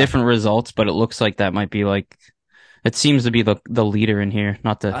 I'm getting Yeah. different results, but it looks like that might be like. It seems to be the leader in here.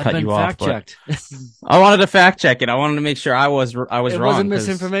 Not to I've cut been you off, fact but checked. I wanted to fact check it. I wanted to make sure I was It wrong. wasn't 'Cause-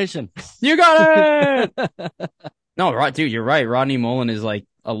 misinformation. You got it. No, right, dude, you're right. Rodney Mullen is like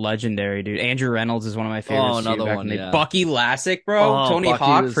a legendary dude. Andrew Reynolds is one of my favorites. Oh, another too, back one, in the day. yeah. Bucky Lasek, bro. Oh, Tony Bucky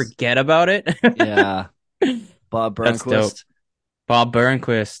Hawk, was- forget about it. Yeah. Bob That's dope. Burnquist. Bob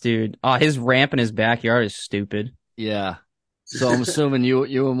Burnquist, dude. Oh, his ramp in his backyard is stupid. Yeah. So I'm assuming you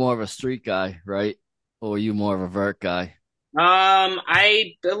were more of a street guy, right? Or were you more of a vert guy? I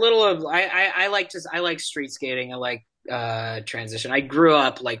like street skating. I like transition. I grew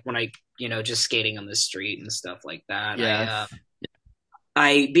up like when I just skating on the street and stuff like that. Yeah.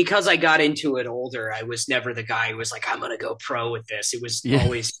 Because I got into it older, I was never the guy who was like, I'm gonna go pro with this. It was Yeah.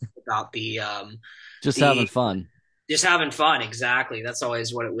 always about Just the- having fun. just having fun. Exactly. That's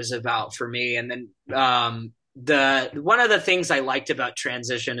always what it was about for me. And then the one of the things I liked about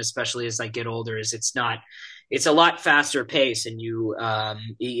transition, especially as I get older, is it's a lot faster pace, and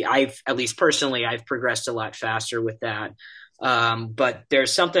I've, at least personally, I've progressed a lot faster with that. But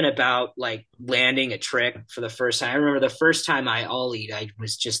there's something about like landing a trick for the first time. I remember the first time I ollied, I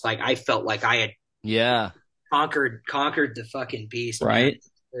was just like, I felt like I had Yeah. conquered the fucking beast. Right. Man.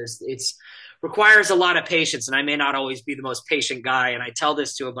 It's requires a lot of patience, and I may not always be the most patient guy. And I tell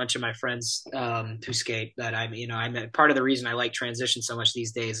this to a bunch of my friends who skate, that I'm part of the reason I like transition so much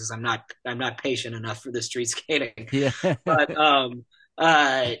these days is I'm not patient enough for the street skating. Yeah. But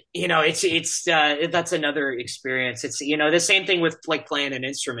it's that's another experience. It's the same thing with like playing an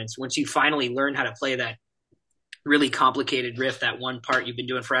instrument. Once you finally learn how to play that really complicated riff, that one part you've been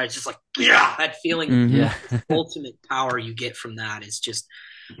doing for, it's just like, yeah, that feeling Mhm. Yeah. of ultimate power you get from that is just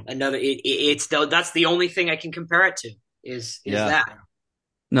another. It's though that's the only thing I can compare it to is Yeah. that.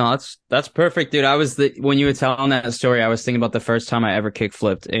 No, that's perfect, dude. When you were telling that story, I was thinking about the first time I ever kick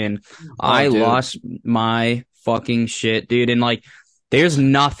flipped, and I dude. lost my fucking shit, dude. And like, there's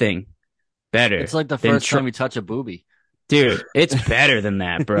nothing better. It's like the than first time you touch a booby. Dude, it's better than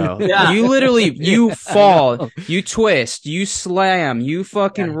that, bro. Yeah. You literally, you fall, you twist, you slam, you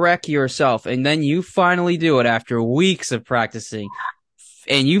fucking Yeah. wreck yourself, and then you finally do it after weeks of practicing,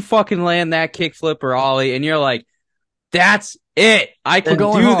 and you fucking land that kickflip or ollie, and you're like, that's it. I can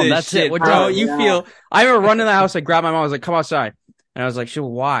going do home. this That's shit, it. We're bro. done. You Yeah. feel, I remember running to the house, I grabbed my mom, I was like, come outside. And I was like, sure,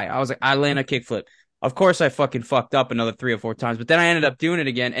 why? I was like, I land a kickflip. Of course I fucking fucked up another 3 or 4 times, but then I ended up doing it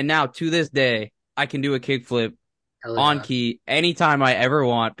again, and now to this day, I can do a kickflip Hell on yeah. key anytime I ever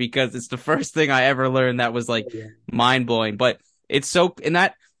want because it's the first thing I ever learned that was like Oh, yeah. mind blowing. But it's so, and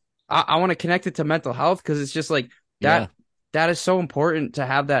that I want to connect it to mental health because it's just like Yeah. that is so important to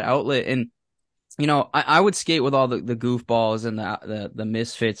have that outlet. And I would skate with all the goofballs and the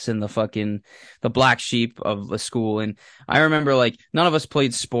misfits and the black sheep of the school. And I remember like none of us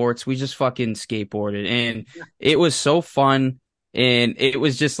played sports. We just fucking skateboarded and it was so fun. And it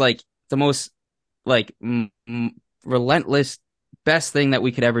was just like the most like relentless best thing that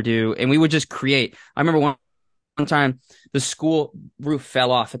we could ever do. And we would just create. I remember one time the school roof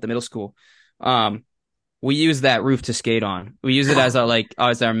fell off at the middle school. We used that roof to skate on. We used it as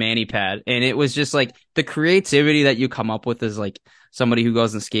our mani pad, and it was just like the creativity that you come up with as like somebody who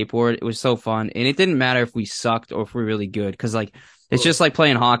goes and skateboard. It was so fun, and it didn't matter if we sucked or if we were really good because like it's just like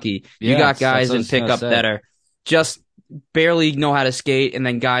playing hockey. You Yeah, got that's guys what I in was gonna pickup say. that are just barely know how to skate, and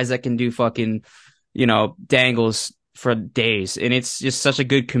then guys that can do fucking dangles for days, and it's just such a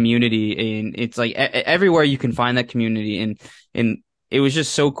good community, and it's like everywhere you can find that community, and it was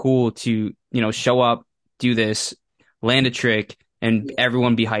just so cool to show up, do this, land a trick, and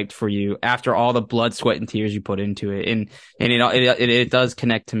everyone be hyped for you after all the blood, sweat, and tears you put into it. And it does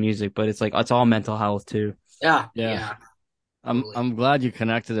connect to music, but it's like it's all mental health too. Yeah. Yeah. Yeah. I'm glad you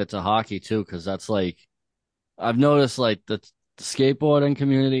connected it to hockey too, because that's like I've noticed like the skateboarding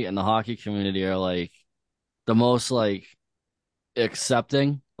community and the hockey community are like the most like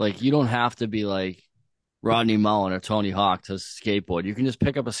accepting. Like you don't have to be like Rodney Mullen or Tony Hawk to skateboard. You can just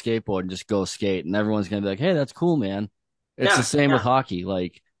pick up a skateboard and just go skate, and everyone's gonna be like, "Hey, that's cool, man." It's the Yeah. same with Yeah. hockey.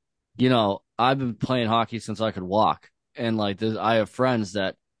 Like, I've been playing hockey since I could walk, and like, I have friends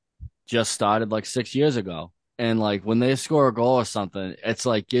that just started like 6 years ago, and like when they score a goal or something, it's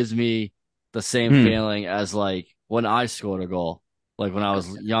like gives me the same Hmm. feeling as like when I scored a goal, like when I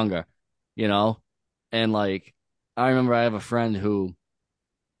was younger, you know, and like I remember I have a friend who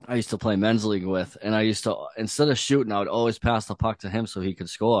I used to play men's league with, and I used to, instead of shooting, I would always pass the puck to him so he could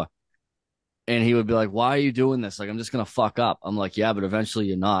score. And he would be like, "Why are you doing this? Like, I'm just gonna fuck up." I'm like, "Yeah, but eventually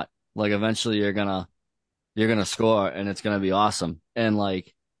you're not. Like, eventually you're gonna score, and it's gonna be awesome." And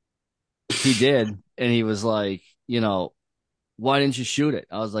like he did, and he was like, why didn't you shoot it?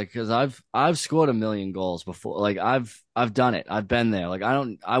 I was like, because I've scored a million goals before. Like I've done it. I've been there. Like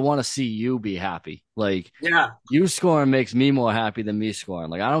I want to see you be happy. Like Yeah. you scoring makes me more happy than me scoring.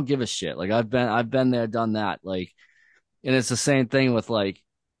 Like I don't give a shit. Like I've been there, done that. Like, and it's the same thing with like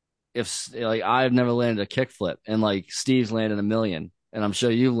if like I've never landed a kickflip and like Steve's landed a million, and I'm sure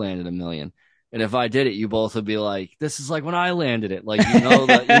you've landed a million. And if I did it, you both would be like, "This is like when I landed it." Like that, you know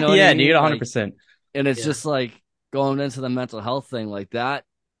what I Yeah, dude, mean? Like, 100%. and it's Yeah. just like going into the mental health thing, like that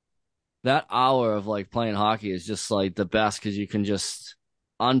hour of like playing hockey is just like the best because you can just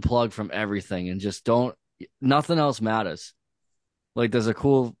unplug from everything and just don't, nothing else matters. Like there's a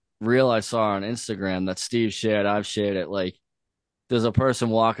cool reel I saw on Instagram that Steve shared. I've shared it. Like there's a person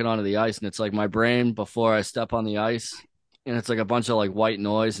walking onto the ice and it's like my brain before I step on the ice, and it's like a bunch of like white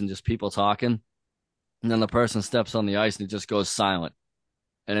noise and just people talking. And then the person steps on the ice and it just goes silent.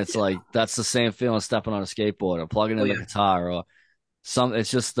 And it's Yeah. like that's the same feeling stepping on a skateboard or plugging Oh in the yeah. guitar or it's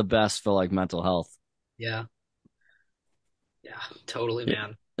just the best for like mental health. Yeah. Yeah. Totally,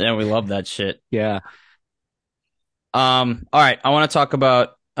 man. Yeah, we love that shit. Yeah. All right, I want to talk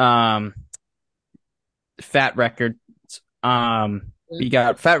about Fat Records. You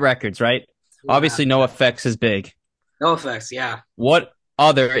got Fat Records, right? Yeah. Obviously, No Effects is big. No effects. Yeah. What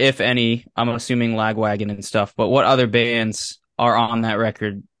other, if any, I'm assuming Lagwagon and stuff, but what other bands are on that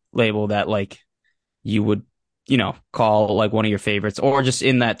record label that like you would, call like one of your favorites or just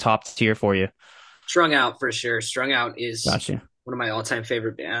in that top tier for you? Strung Out for sure. Strung Out is Gotcha. one of my all-time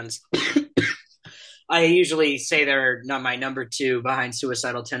favorite bands. I usually say they're not my number two behind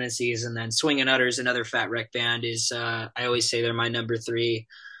Suicidal Tendencies, and then Swingin' Utters, another Fat Wreck band, is I always say they're my number three.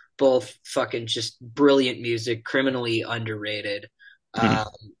 Both fucking just brilliant music, criminally underrated. Mhm.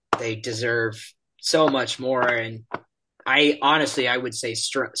 Um, they deserve so much more, and I would say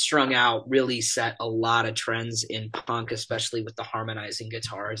Strung Out really set a lot of trends in punk, especially with the harmonizing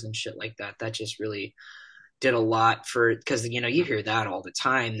guitars and shit like that. That just really did a lot for, because you hear that all the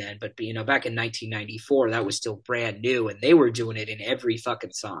time then, but back in 1994 that was still brand new and they were doing it in every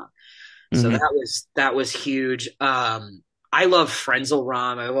fucking song. So Mhm. that was huge. I love Frenzal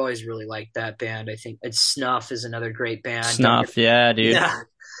Rom. I've always really liked that band. I think Snuff is another great band. Snuff, yeah, dude. Yeah,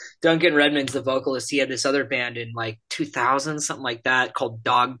 Duncan Redman's the vocalist. He had this other band in like 2000, something like that, called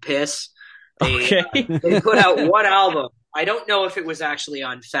Dog Piss. They Okay. they put out one album I don't know if it was actually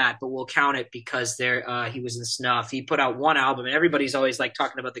on Fat, but we'll count it because he was in Snuff. He put out one album, and everybody's always like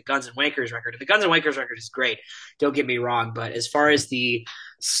talking about the Guns and Wankers record. The Guns and Wankers record is great. Don't get me wrong, but as far as the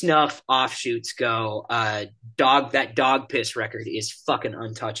Snuff offshoots go, Dog Piss record is fucking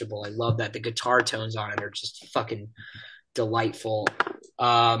untouchable. I love that. The guitar tones on it are just fucking delightful.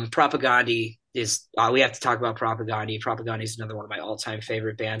 Propagandhi is we have to talk about Propagandhi. Propagandhi is another one of my all-time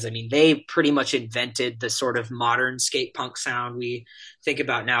favorite bands. I mean, they pretty much invented the sort of modern skate punk sound we think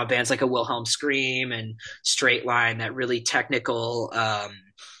about now. Bands like a Wilhelm Scream and Straight Line, that really technical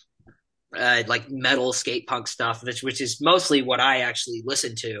like metal skate punk stuff, which is mostly what I actually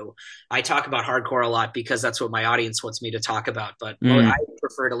listen to. I talk about hardcore a lot because that's what my audience wants me to talk about, but I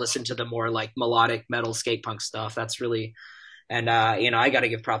prefer to listen to the more like melodic metal skate punk stuff. That's really, and I got to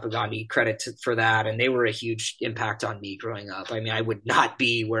give Propagandhi credit for that, and they were a huge impact on me growing up. I mean, I would not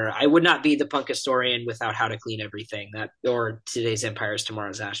be the punk historian without How to Clean Everything, or Today's Empires,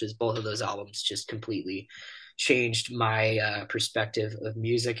 Tomorrow's Ashes. Both of those albums just completely changed my perspective of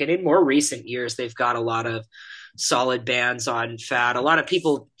music. And in more recent years, they've got a lot of solid bands on Fat. A lot of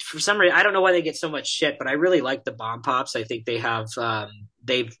people, for some reason, I don't know why they get so much shit, but I really like the Bomb Pops. I think they have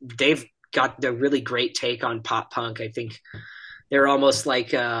they've got the really great take on pop punk. I think they're almost like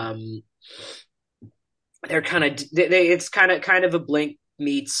they're kind of it's kind of a Blink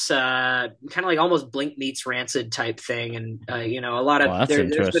meets kind of like almost Blink meets Rancid type thing, and a lot of that's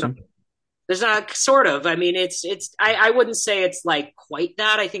interesting. There's a sort of, I mean, I wouldn't say it's like quite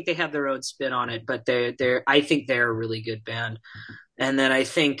that. I think they have their own spin on it, but I think they're a really good band. And then I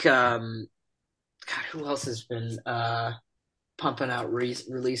think, God, who else has been pumping out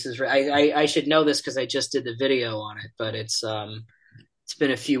releases? I should know this because I just did the video on it, but it's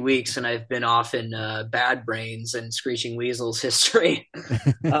been a few weeks and I've been off in Bad Brains and Screeching Weasels history.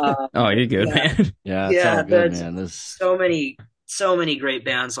 Oh, you're good, man. Yeah, it's all good, man. There's so many great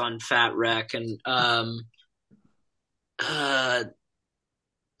bands on Fat Wreck, and I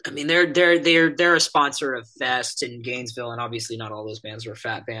mean they're a sponsor of Fest in Gainesville, and obviously not all those bands were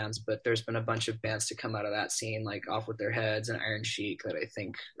Fat bands, but there's been a bunch of bands to come out of that scene, like Off With Their Heads and Iron Chic, that I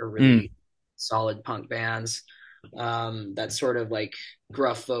think are really solid punk bands. That sort of like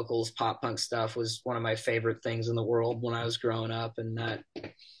gruff vocals, pop punk stuff was one of my favorite things in the world when I was growing up, and that.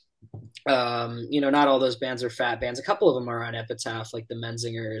 Not all those bands are Fat bands. A couple of them are on Epitaph, like the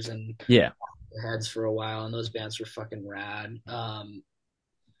Menzingers and the Heads for a while, and those bands were fucking rad. But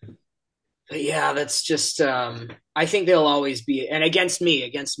yeah, that's just I think they'll always be. And Against Me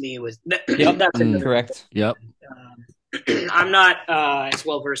was that's correct. Yep. I'm not as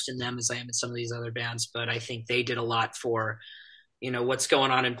well versed in them as I am in some of these other bands, but I think they did a lot for what's going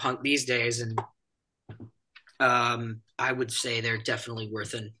on in punk these days, and I would say they're definitely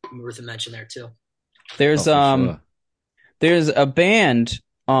worth a mention there too. There's sure. There's a band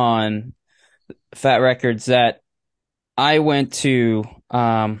on Fat Records that I went to.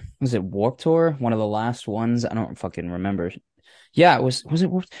 Was it Warped Tour? One of the last ones. I don't fucking remember. Yeah, was it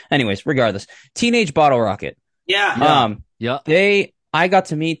Warped? Anyways, regardless, Teenage Bottle Rocket. Yeah. I got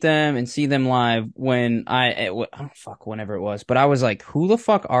to meet them and see them live when whenever it was, but I was like, who the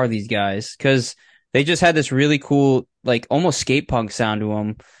fuck are these guys? Because they just had this really cool, like almost skate punk sound to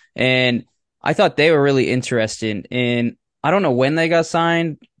them. And I thought they were really interesting. And I don't know when they got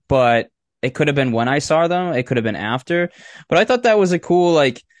signed, but it could have been when I saw them. It could have been after. But I thought that was a cool,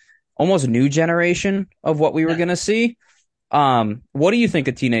 like almost new generation of what we were going to see. What do you think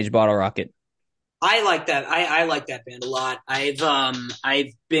of Teenage Bottle Rocket? I like that. I like that band a lot. I've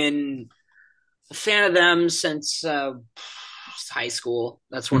been a fan of them since high school.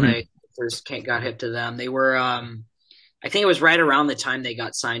 That's when I first got hip to them. They were I think it was right around the time they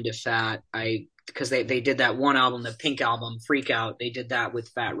got signed to Fat. Because they did that one album, the Pink album, Freak Out. They did that with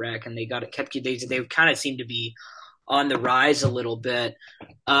Fat Wreck, and they kind of seemed to be on the rise a little bit.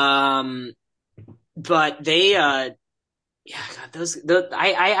 But they I don't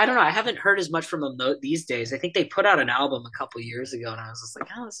know. I haven't heard as much from them these days. I think they put out an album a couple years ago, and I was just like,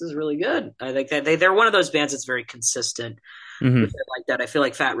 oh, this is really good. I think that they're one of those bands that's very consistent. Like that. I feel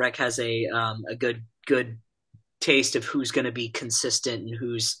like Fat Wreck has a good taste of who's going to be consistent and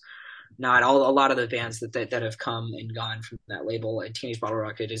who's not. A lot of the bands that have come and gone from that label, and Teenage Bottle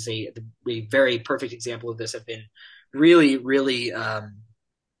Rocket is a very perfect example of this. Have been really, really,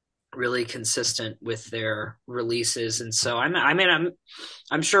 really consistent with their releases, and so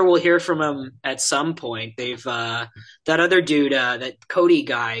I'm sure we'll hear from them at some point. They've that other dude, that Cody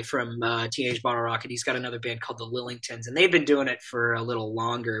guy from Teenage Bottle Rocket, he's got another band called the Lillingtons, and they've been doing it for a little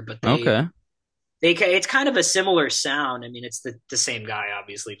longer, but it's kind of a similar sound. I mean, it's the same guy,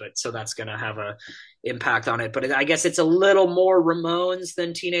 obviously, but so that's going to have a impact on it. But I guess it's a little more Ramones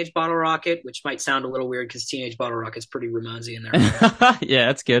than Teenage Bottle Rocket, which might sound a little weird because Teenage Bottle Rocket's pretty Ramonesy in there. Yeah,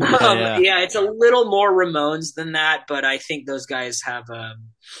 that's good. Yeah. Yeah, it's a little more Ramones than that, but I think those guys have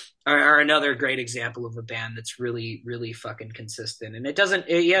are another great example of a band that's really, really fucking consistent. And it doesn't,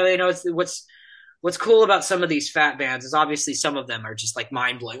 yeah, it's what's cool about some of these fat bands is obviously some of them are just like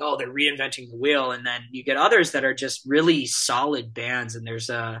mind blowing. Oh, they're reinventing the wheel, and then you get others that are just really solid bands, and there's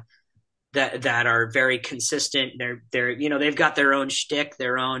that are very consistent. They're they've got their own shtick,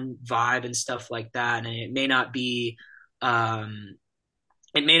 their own vibe, and stuff like that. And um,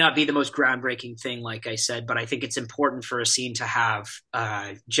 it may not be the most groundbreaking thing, like I said, but I think it's important for a scene to have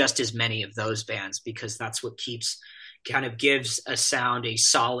just as many of those bands because that's what kind of gives a sound a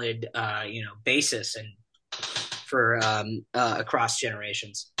solid, basis and for across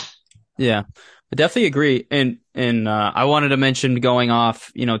generations. Yeah, I definitely agree. And I wanted to mention going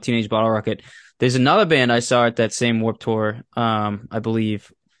off, Teenage Bottle Rocket. There's another band I saw at that same Warped Tour, I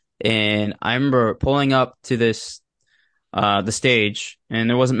believe, and I remember pulling up to the stage, and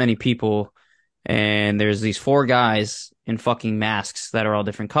there wasn't many people, and there's these four guys in fucking masks that are all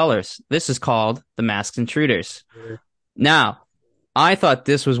different colors. This is called the Masked Intruders. Now, I thought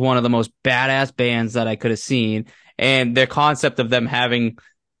this was one of the most badass bands that I could have seen, and their concept of them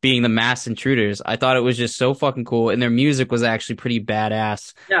being the Masked Intruders, I thought it was just so fucking cool, and their music was actually pretty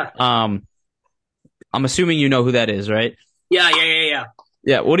badass. Yeah. I'm assuming you know who that is, right? Yeah.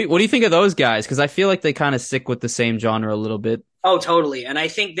 Yeah. What do you think of those guys? Because I feel like they kind of stick with the same genre a little bit. Oh, totally. And I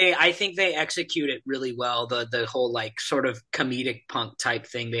think they execute it really well. The whole like sort of comedic punk type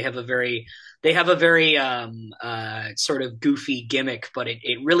thing. They have a very sort of goofy gimmick, but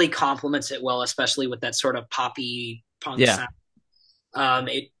it really complements it well, especially with that sort of poppy punk sound.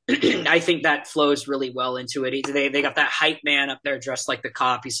 I think that flows really well into it. They got that hype man up there dressed like the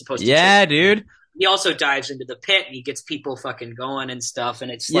cop. He's supposed to. Yeah, dude. He also dives into the pit and he gets people fucking going and stuff. And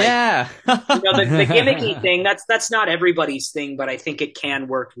it's like, the gimmicky thing, that's not everybody's thing, but I think it can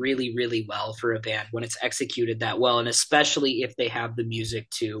work really, really well for a band when it's executed that well. And especially if they have the music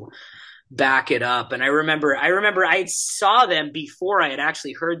to back it up. And I remember I saw them before I had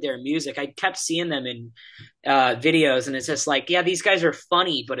actually heard their music. I kept seeing them in videos, and it's just like, yeah, these guys are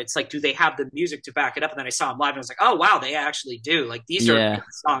funny, but it's like, do they have the music to back it up? And then I saw them live, and I was like, oh wow, they actually do. Like these are good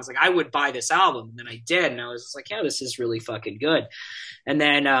songs. Like I would buy this album, and then I did, and I was just like, yeah, this is really fucking good. And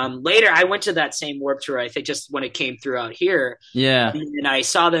then later, I went to that same Warped Tour. I think just when it came through out here, and I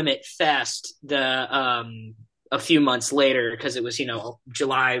saw them at Fest a few months later because it was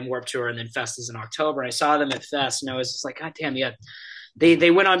July Warped Tour and then Fest is in October. I saw them at Fest and I was just like, God damn, yeah.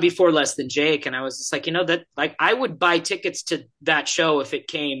 They went on before Less Than Jake, and I was just like, that like I would buy tickets to that show if it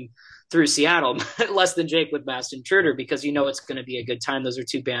came through Seattle, Less Than Jake with Masked Intruder, because it's going to be a good time. Those are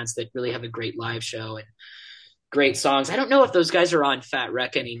two bands that really have a great live show and great songs. I don't know if those guys are on Fat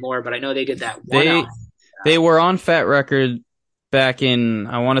Wreck anymore, but I know they did that one album. They were on Fat Record back in,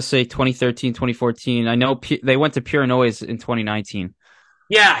 I want to say 2013, 2014. I know they went to Pure Noise in 2019.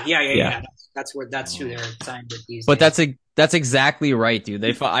 Yeah. That's who they're signed with these days. But that's exactly right, dude.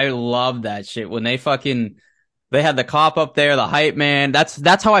 I love that shit when they had the cop up there, the hype man.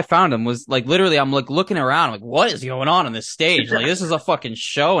 That's how I found them. Was like literally, I'm like looking around, I'm like, what is going on this stage? Like this is a fucking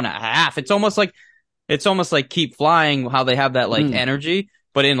show and a half. It's almost like Keep Flying, how they have that like energy,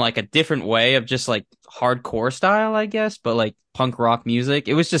 but in like a different way of just like hardcore style, I guess, but like punk rock music.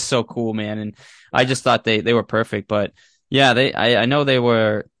 It was just so cool, man. And I just thought they were perfect. But yeah, I know they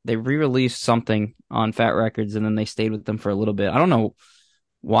re-released something on Fat Records and then they stayed with them for a little bit. I don't know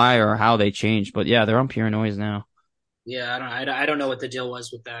why or how they changed, but yeah, they're on Pure Noise now. Yeah, I don't know what the deal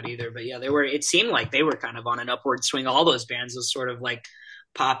was with that either, but yeah, it seemed like they were kind of on an upward swing. All those bands was sort of like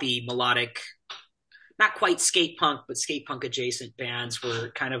poppy, melodic, not quite skate punk, but skate punk adjacent bands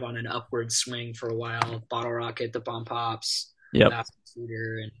were kind of on an upward swing for a while. Bottle Rocket, the Bomb Pops,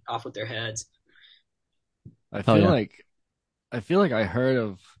 Shooter, and Off With Their Heads. I feel like I heard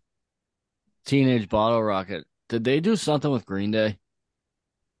of Teenage Bottle Rocket. Did they do something with Green Day?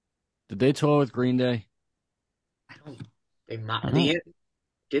 Did they tour with Green Day?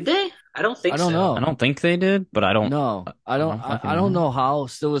 Did they? I don't think so. I don't know. I don't think they did, but I don't know. I don't know how.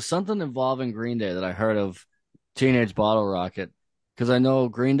 There was something involving Green Day that I heard of Teenage Bottle Rocket, because I know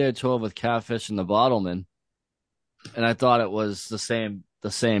Green Day toured with Catfish and the Bottlemen, and I thought it was the same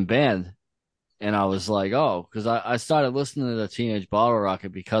band. And I was like, oh, because I started listening to the Teenage Bottle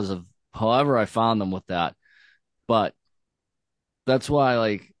Rocket because of however I found them with that. But that's why,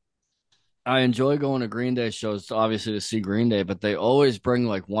 like, I enjoy going to Green Day shows, obviously to see Green Day, but they always bring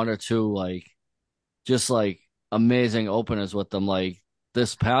like one or two like just like amazing openers with them. Like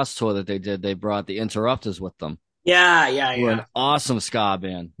this past tour that they did, they brought the Interrupters with them. Yeah, yeah, Who are an yeah, awesome ska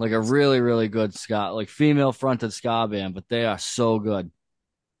band, like a really, really good ska, like female fronted ska band, but they are so good.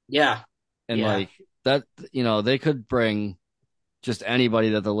 yeah, And yeah, like that, they could bring just anybody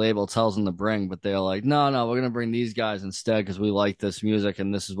that the label tells them to bring, but they're like, no, no, we're gonna bring these guys instead because we like this music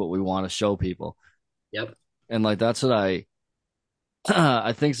and this is what we want to show people. yep, And like that's what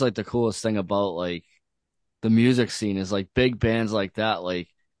I think is like the coolest thing about like the music scene is like big bands like that. Like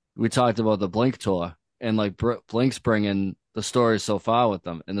we talked about the Blink tour, and like Blink's bringing the Story So Far with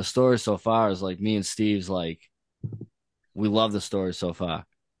them, and the Story So Far is like me and Steve's like we love the Story So Far,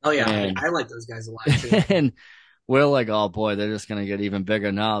 oh yeah, and I like those guys a lot too. and we're like, oh boy, they're just gonna get even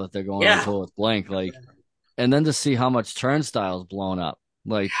bigger now that they're going on Yeah, tour with Blink. Like, and then to see how much Turnstile's blown up.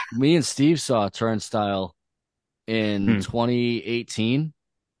 Like me and Steve saw Turnstile in Hmm. 2018,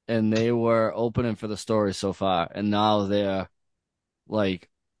 and they were opening for the Story So Far, and now they're like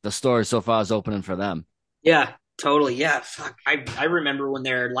the Story So Far is opening for them. yeah, totally. Yeah, fuck. I remember when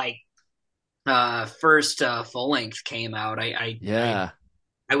their like first full length came out. Yeah,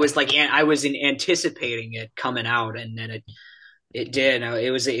 I was like I was anticipating it coming out, and then it did.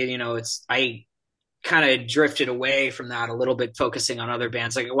 It was it's I kind of drifted away from that a little bit, focusing on other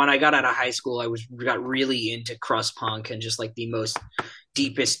bands. Like when I got out of high school, I was got really into crust punk and just like the most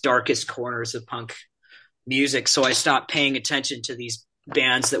deepest, darkest corners of punk music. So I stopped paying attention to these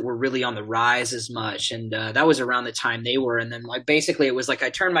bands that were really on the rise as much. And that was around the time they were. And then like basically it was like I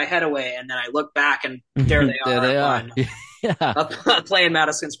turned my head away and then I looked back and there they there are, they are. Yeah, up playing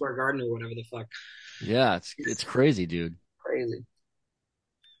Madison Square Garden or whatever the fuck. yeah, it's crazy, dude. Crazy.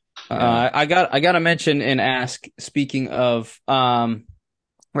 Yeah, I gotta mention and ask, speaking of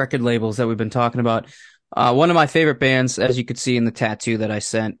record labels that we've been talking about, one of my favorite bands, as you could see in the tattoo that I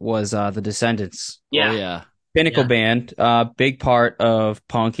sent, was the Descendants. oh Yeah. yeah, Pinnacle Yeah. band, big part of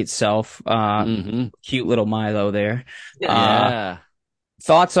punk itself. mm-hmm. Cute little Milo there. Yeah. Yeah.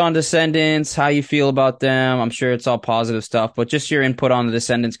 Thoughts on Descendants, how you feel about them? I'm sure it's all positive stuff, but just your input on the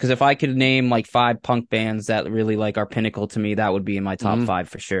Descendants, because if I could name like 5 punk bands that really like are pinnacle to me, that would be in my top Mhm. 5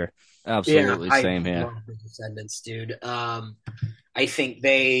 for sure. Absolutely, I same here. love the Descendants, dude. I think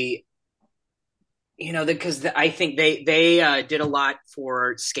they, because I think they did a lot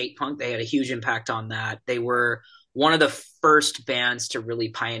for skate punk. They had a huge impact on that. They were one of the first bands to really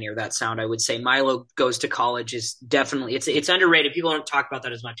pioneer that sound. I would say Milo Goes to College is definitely it's underrated. People don't talk about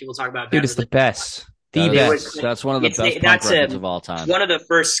that as much. People talk about Dude, Bad it's the Religion. best. The That It is, was best. that's one of the it's best punk that's records of all time. one of the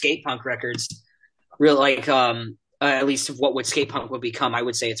first skate punk records. Real like at least of what would skate punk would become. I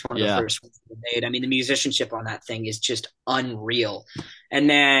would say it's one of the Yeah, first ones that made. I mean, the musicianship on that thing is just unreal. And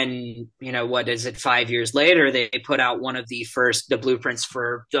then, what is it? 5 years later, they put out one of the blueprints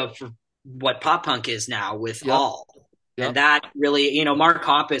for what pop punk is now with yep, All. And yep, that really, Mark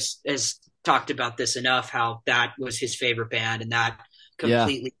Hoppus has talked about this enough, how that was his favorite band and that yeah,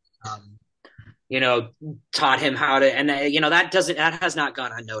 completely, you know, taught him how to, and that has not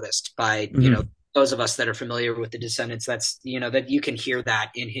gone unnoticed by, Mhm. those of us that are familiar with the Descendants. That's, that you can hear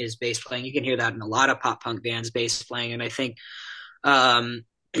that in his bass playing. You can hear that in a lot of pop punk bands bass playing. And I think, um,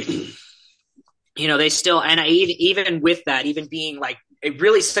 they still, and even with that, even being like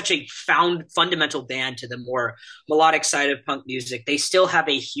really such a fundamental band to the more melodic side of punk music, they still have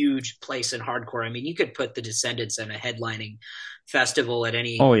a huge place in hardcore. I mean, you could put the Descendants in a headlining festival at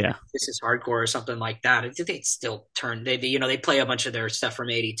any Oh yeah. This Is Hardcore or something like that. They'd still turn. They play a bunch of their stuff from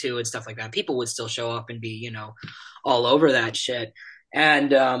 '82 and stuff like that. People would still show up and be all over that shit.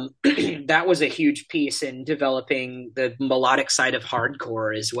 And that was a huge piece in developing the melodic side of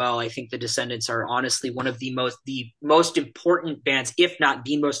hardcore as well. I think the Descendants are honestly one of the most important bands, if not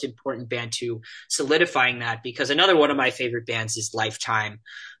the most important band, to solidifying that. Because another one of my favorite bands is Lifetime.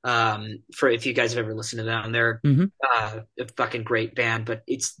 For if you guys have ever listened to them, they're Mhm. a fucking great band. But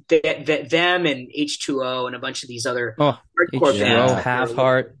it's them and H2O and a bunch of these other Oh, hardcore H2O, bands. Half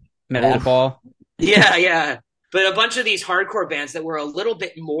Heart, Madball. Yeah, yeah. But a bunch of these hardcore bands that were a little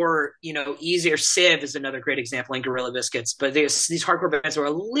bit more, easier. Civ is another great example, and Gorilla Biscuits. But these hardcore bands were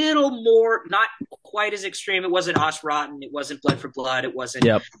a little more, not quite as extreme. It wasn't Os Rotten. It wasn't Blood for Blood. It wasn't,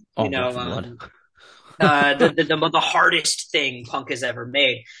 Yep. you Oh, know, Blood for Blood. the hardest thing punk has ever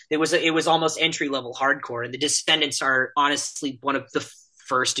made. It was almost entry level hardcore, and the Descendants are honestly one of the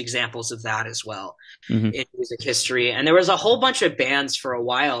first examples of that as well Mhm. in music history. And there was a whole bunch of bands for a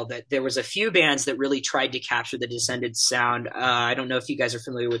while that there was a few bands that really tried to capture the Descendants sound. I don't know if you guys are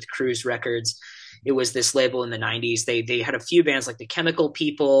familiar with Cruise Records. It was this label in the '90s. They had a few bands like the Chemical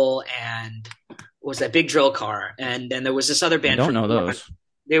People and what was that Big Drill Car, and then there was this other I band don't from know those.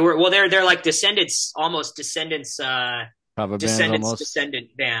 They were well. They're like descendants, almost descendants. Cover bands Descendants, almost.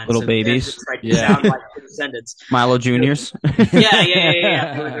 descendant bands, Little of bands babies. that tried to Yeah. sound like the Descendants. Milo Juniors.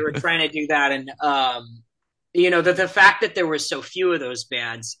 Yeah. They were trying to do that, and the fact that there were so few of those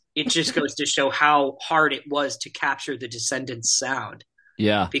bands, it just goes to show how hard it was to capture the Descendants sound.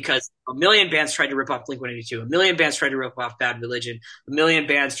 Yeah. Because a million bands tried to rip off Blink-182, a million bands tried to rip off Bad Religion, a million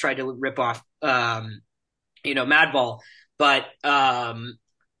bands tried to rip off, Madball, but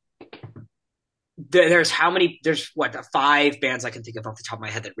there's what, the 5 bands I can think of off the top of my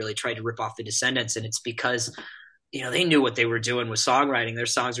head that really tried to rip off the Descendants, and it's because they knew what they were doing with songwriting. Their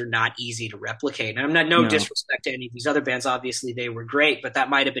songs are not easy to replicate. And I'm not no disrespect to any of these other bands. Obviously, they were great, but that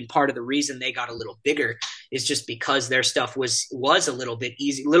might have been part of the reason they got a little bigger, is just because their stuff was a little bit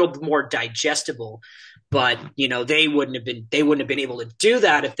easy, a little more digestible. But they wouldn't have been able to do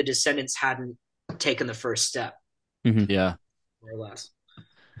that if the Descendants hadn't taken the first step. Mm-hmm. Yeah. More or less.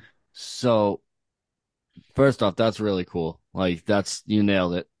 So, first off, that's really cool. Like, you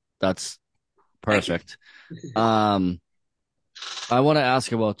nailed it. That's perfect. I want to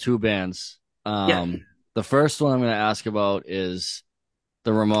ask about 2 bands. The first one I'm going to ask about is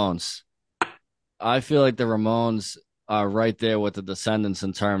the Ramones. I feel like the Ramones are right there with the Descendants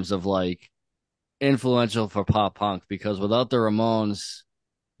in terms of like influential for pop punk, because without the Ramones,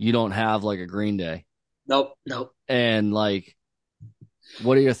 you don't have like a Green Day. Nope. And like,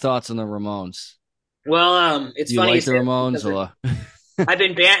 what are your thoughts on the Ramones? Well, it's funny. You like the Ramones, or? I've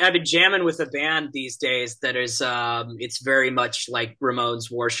been jamming with a band these days that is it's very much like Ramones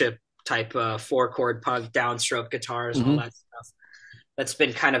worship type 4-chord punk downstroke guitars and all that stuff. That's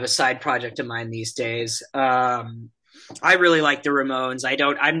been kind of a side project of mine these days. I really like the Ramones. I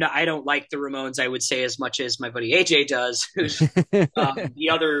don't like the Ramones, I would say, as much as my buddy AJ does, who's the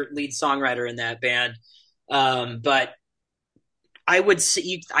other lead songwriter in that band. But I would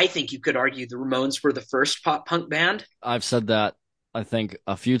say, I think you could argue the Ramones were the first pop punk band. I've said that, I think,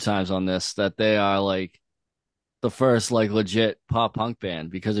 a few times on this, that they are like the first like legit pop punk band,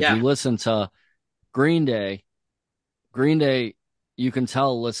 because if you listen to Green Day, you can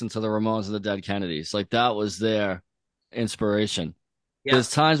tell, listen to the Ramones and the Dead Kennedys. Like, that was their inspiration. Yeah.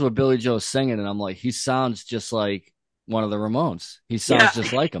 There's times where Billy Joe's singing and I'm like, he sounds just like one of the Ramones. He sounds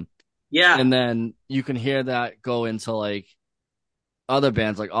just like him. Yeah. And then you can hear that go into like other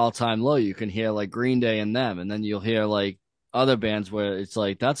bands like All Time Low. You can hear like Green Day and them. And then you'll hear like other bands where it's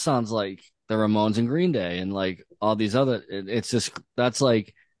like, that sounds like the Ramones and Green Day and like all these other, it's just, that's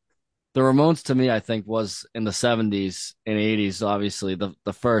like, the Ramones to me, I think, was in the 70s and 80s, obviously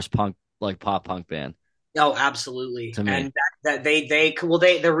the first punk, like pop punk band. Oh, absolutely. To me. And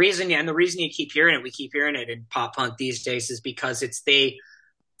the reason you keep hearing it, we keep hearing it in pop punk these days, is because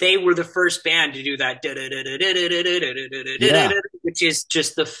they were the first band to do that, which is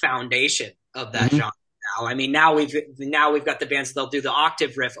just the foundation of that genre. Now, I mean, now we've got the bands that'll do the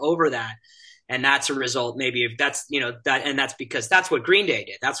octave riff over that, and that's a result. Maybe if that's and that's because that's what Green Day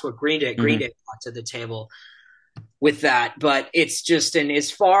did. That's what Green Day brought to the table with that. But it's just, and as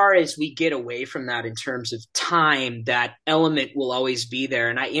far as we get away from that in terms of time, that element will always be there.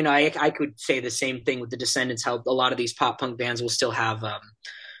 And I could say the same thing with the Descendants. How a lot of these pop punk bands will still have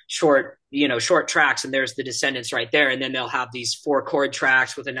short tracks, and there's the Descendants right there, and then they'll have these 4-chord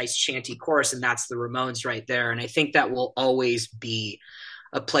tracks with a nice chanty chorus, and that's the Ramones right there. And I think that will always be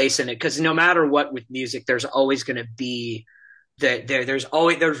a place in it, because no matter what with music, there's always going to be there's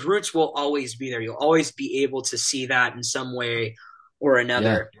roots will always be there. You'll always be able to see that in some way or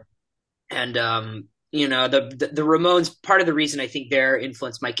another. And the Ramones, part of the reason I think their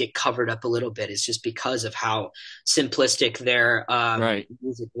influence might get covered up a little bit is just because of how simplistic their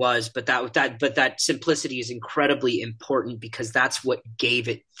music was. But that simplicity is incredibly important, because that's what gave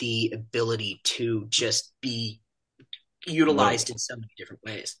it the ability to just be utilized in so many different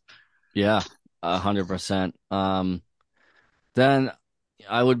ways. Yeah, 100%. Then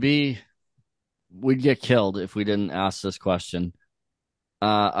we'd get killed if we didn't ask this question.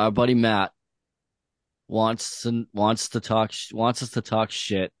 Our buddy Matt wants us to talk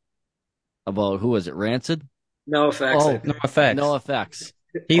shit about, who is it? Rancid? NoFX. Oh, NoFX. NoFX.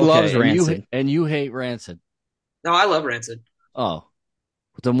 He loves Rancid. And you hate Rancid. No, I love Rancid. Oh,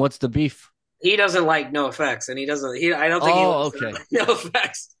 then what's the beef? He doesn't like NoFX, and I don't think he likes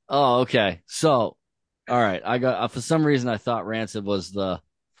NoFX. Oh, okay. So, all right. I got, for some reason I thought Rancid was the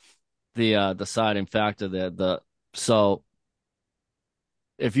deciding factor there. So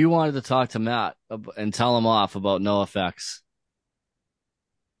if you wanted to talk to Matt and tell him off about NoFX,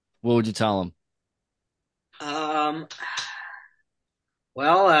 what would you tell him?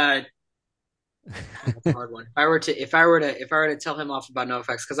 Well, That's a hard one. If I were to tell him off about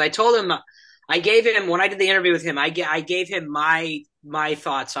NoFX, because I told him, I gave him when I did the interview with him, I gave him my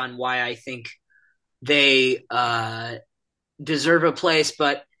thoughts on why I think they deserve a place,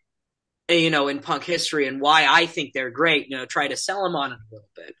 but in punk history, and why I think they're great. Try to sell him on it a little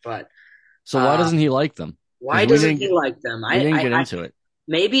bit, but So why doesn't he like them? why Because we doesn't didn't he get like them? we didn't get into it.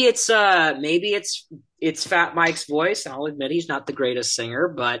 Maybe it's Fat Mike's voice. I'll admit he's not the greatest singer,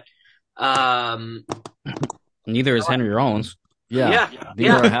 but um, Neither is Henry Rollins. Yeah, yeah, these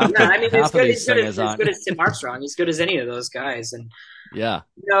are I mean, half of these singers as aren't. good as Tim Armstrong, as good as any of those guys, and Yeah,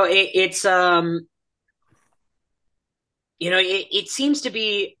 it's it seems to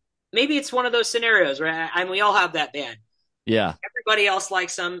be, maybe it's one of those scenarios, right? I mean, we all have that band. yeah. Everybody else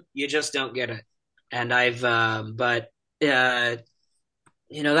likes them. You just don't get it. And but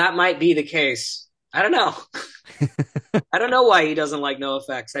that might be the case. I don't know. I don't know why he doesn't like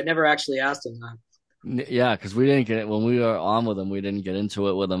NoFX. I never actually asked him that. Yeah, because we didn't get it when we were on with him. We didn't get into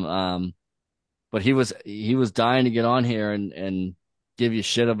it with him. But he was dying to get on here and give you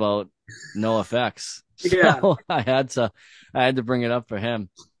shit about NoFX. Yeah, So I had to bring it up for him.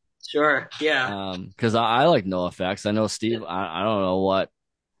 sure. Yeah. Because I like NoFX. I know Steve. I don't know what.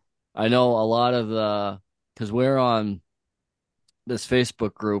 I know a lot of because we're on this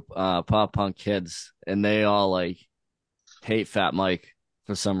Facebook group, Pop Punk Kids, and they all like hate Fat Mike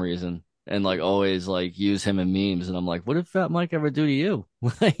for some reason, and like always like use him in memes. And I'm like, what did Fat Mike ever do to you?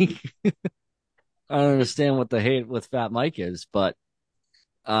 Like, I don't understand what the hate with Fat Mike is, but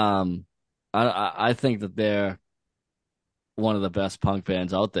um, I think that they're one of the best punk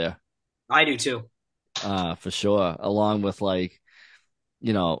bands out there, I do too. for sure. Along with like,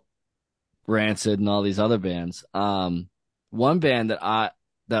 you know, Rancid and all these other bands. One band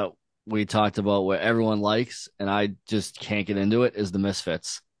that we talked about where everyone likes and I just can't get into it is the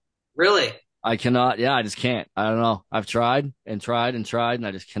Misfits. Really? I cannot, yeah, I just can't. I don't know. I've tried and tried and tried, and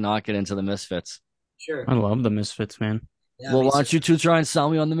I just cannot get into the Misfits. Sure. I love the Misfits, man. Yeah, Well, why don't you two try and sell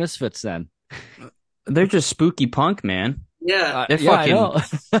me on the Misfits then? They're just spooky punk, man. Yeah. They're Yeah,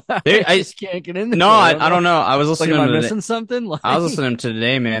 fucking. I know. I just can't get into No, it. I don't know. I was Like, listening am I to missing something? Like, I was listening to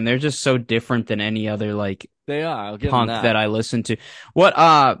today, man. They're just so different than any other like they are. I'll give punk them that I listen to. What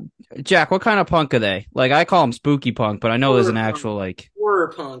Jack, what kind of punk are they? Like I call them spooky punk, but I know there's an Horror actual like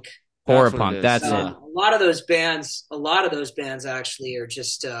Horror punk. horror That's what it punk. is. That's Yeah. it. A lot of those bands actually are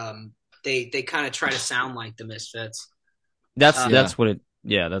just they kind of try to sound like the Misfits. That's what it.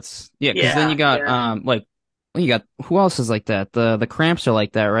 Yeah, that's yeah. Because then you got like you got who else is like that? The Cramps are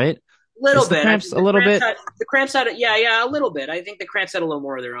like that, right? Little Is the bit. Cramps a little bit? The Cramps had a little bit. I think the Cramps had a little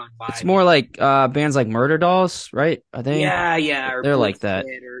more of their own vibe. It's more like bands like Murder Dolls, right? Are they? Yeah. Or They're like that.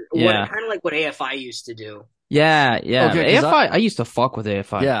 Or Yeah. kind of like what AFI used to do. Yeah. Okay, 'cause AFI. I used to fuck with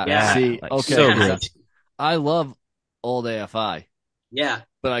AFI. Yeah, see, like, okay. so Yeah. good. I love old AFI, Yeah.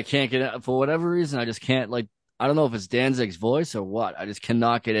 but I can't get it for whatever reason. I just can't like. I don't know if it's Danzig's voice or what. I just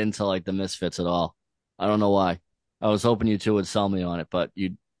cannot get into like the Misfits at all. I don't know why. I was hoping you two would sell me on it, but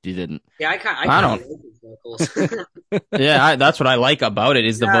you didn't. Yeah, I I kind don't- of like his vocals. Yeah, that's what I like about it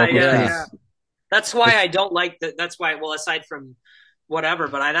is the vocals. Yeah. That's why I don't like the. That's why. Well, aside from whatever,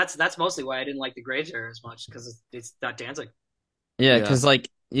 but that's mostly why I didn't like the Graves era as much, because it's not Danzig. Yeah, Yeah. because like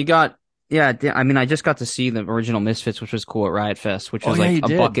you got I mean I just got to see the original Misfits, which was cool at Riot Fest, which Oh, was yeah, like you a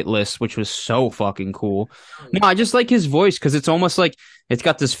did. bucket list, which was so fucking cool. No, I just like his voice because it's almost like it's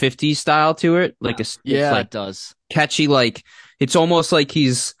got this 50s style to it, like it's Yeah, like it does. catchy, like it's almost like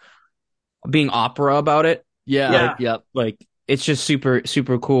he's being opera about it. Yeah, Yeah. yep. Like it's just super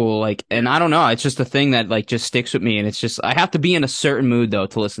super cool. Like, and I don't know, it's just a thing that like just sticks with me, and it's just I have to be in a certain mood though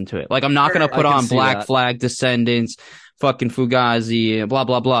to listen to it. Like I'm not gonna Sure. put I can on see Black that. Flag, Descendants, fucking Fugazi, blah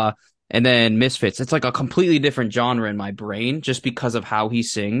blah blah, and then Misfits. It's like a completely different genre in my brain just because of how he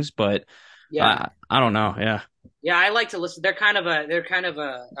sings. But Yeah. I don't know. Yeah, Yeah, I like to listen. They're kind of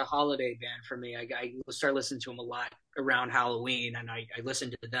a holiday band for me. I start listening to them a lot around Halloween, and I listen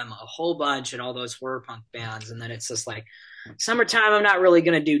to them a whole bunch and all those horror punk bands. And then it's just like summertime. I'm not really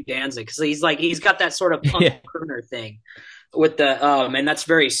gonna do Danzig because he's got that sort of punk Yeah. crooner thing with the and that's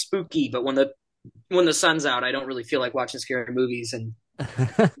very spooky. But when the sun's out, I don't really feel like watching scary movies and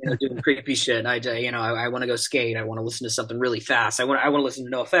doing creepy shit. I want to go skate. I want to listen to something really fast. I want to listen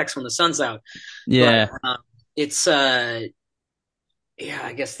to NoFX when the sun's out. yeah. But, it's yeah,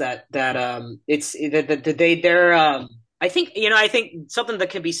 I guess that it's that they're I think something that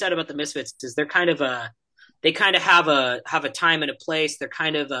can be said about the Misfits is they kind of have a time and a place. They're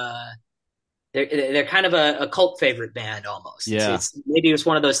kind of they're kind of a cult favorite band almost. Yeah. Maybe it's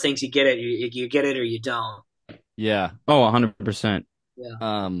one of those things you get it or you don't. Yeah. Oh, 100%.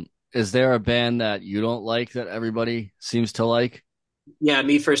 Yeah. is there a band that you don't like that everybody seems to like? Yeah,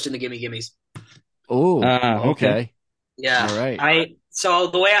 Me First and the Gimme Gimmes. Oh, Okay. okay. Yeah, All right. so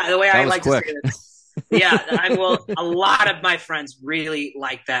the way That I was like to say quick. this. Yeah, I will. A lot of my friends really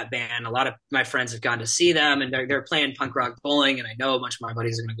like that band. A lot of my friends have gone to see them, and they're playing punk rock bowling. And I know a bunch of my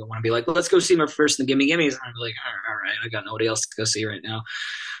buddies are going to go want to be like, let's go see them first and the Gimme Gimmes. And I'm like, all right, I got nobody else to go see right now.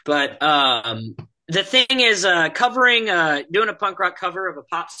 But the thing is, covering, doing a punk rock cover of a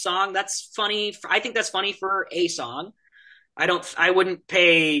pop song, that's funny. I think that's funny for a song. I wouldn't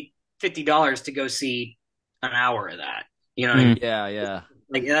pay $50 to go see an hour of that. You know what I mean? Yeah, yeah.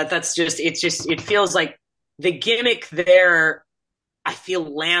 Like that's just it feels like the gimmick there. I feel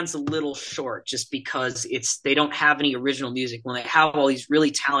lands a little short just because they don't have any original music when they have all these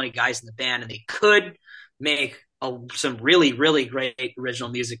really talented guys in the band and they could make some really really great original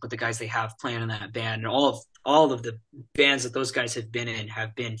music with the guys they have playing in that band, and all of the bands that those guys have been in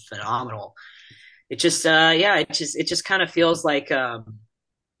have been phenomenal. It just it just kind of feels like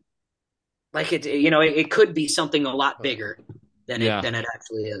it could be something a lot bigger than Yeah. it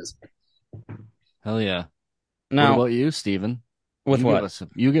actually is. Hell yeah. What Now, about you, Steven? with You what?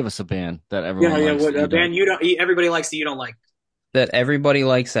 give us a band that everyone Yeah, likes. what that you a band don't. everybody likes that you don't like. That everybody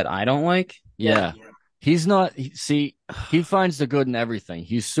likes that I don't like? Yeah. He's not, see, he finds the good in everything.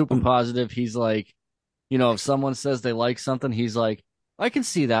 He's super positive. He's like, if someone says they like something, he's like, I can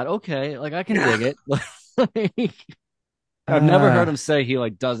see that. Okay. Like, I can dig it. Like, I've never heard him say he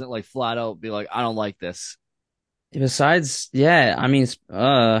like doesn't like flat out be like, I don't like this. Besides, yeah, I mean,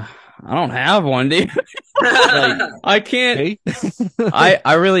 I don't have one, dude. Like, I can't. hey?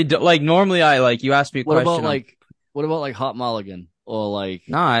 I really do. Like, normally I like you ask me a What question. about like Hot Mulligan or like,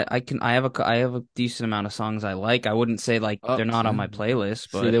 No, I can. I have a decent amount of songs I like. I wouldn't say like Oh, they're not on my see, playlist,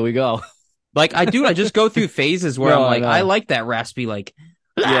 see, but there we go. like I do. I just go through phases where No, I'm I like, know. I like that raspy, like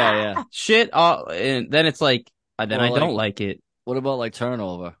Yeah. shit. And then it's like, then Or I like- don't like it. What about like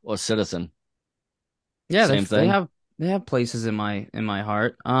Turnover or Citizen? Yeah, Same thing. they have places in my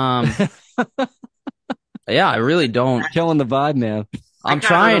heart. Yeah, I really don't. Killing the vibe, man. I'm kinda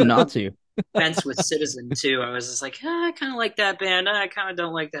trying really- not to. Fence with Citizen too. I was just like, I kind of like that band. I kind of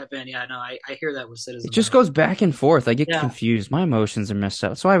don't like that band. Yeah, no, I hear that with Citizen. It just goes back and forth. I get Yeah. confused. My emotions are messed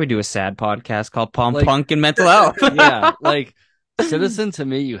up. That's why we do a sad podcast called Like- Punk and Mental Health. Yeah, like Citizen to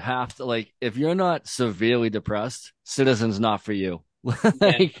me, you have to like if you're not severely depressed, Citizen's not for you.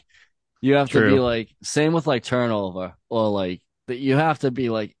 Like you have to be True. like same with like Turnover or like that you have to be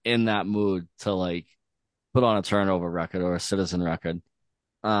like in that mood to like put on a Turnover record or a Citizen record.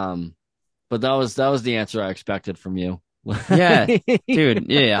 But that was the answer I expected from you. Yeah, dude.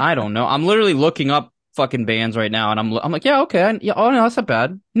 Yeah, I don't know. I'm literally looking up fucking bands right now, and I'm like, yeah, okay, yeah. Oh no, that's not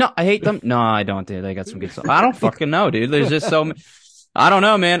bad. No, I hate them. No, I don't, dude. They got some good stuff. I don't fucking know, dude. There's just I don't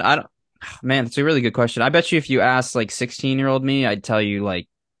know, man. I don't. Man, it's a really good question. I bet you if you asked like 16-year-old me, I'd tell you like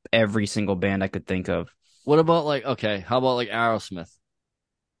every single band I could think of. What about like okay, how about like Aerosmith?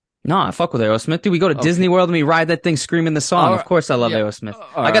 No, I fuck with Aerosmith. Dude, we go to Okay. Disney World and we ride that thing screaming the song. All Of course I love yeah. Aerosmith.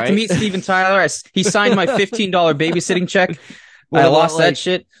 All I got to right. meet Steven Tyler. He signed my $15 babysitting check. What I about, lost that like-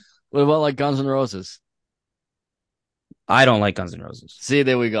 shit. What about like Guns N' Roses? I don't like Guns N' Roses. See,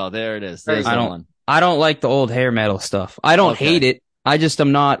 there we go. There it is. There's I the don't- one. I don't like the old hair metal stuff. I don't Okay. hate it. I just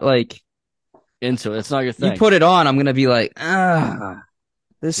am not like, Into it. It's not your thing. you put it on, I'm going to be like,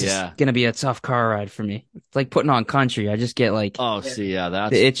 this Yeah. is going to be a tough car ride for me. It's like putting on country. I just get like Oh, Yeah. see, yeah,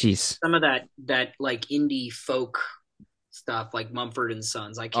 that's the itchies. some of that like indie folk stuff, like Mumford and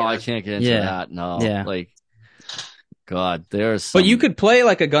Sons. I can't. I can't get into Yeah. that. No, Yeah. like, God, there's. But you some- could play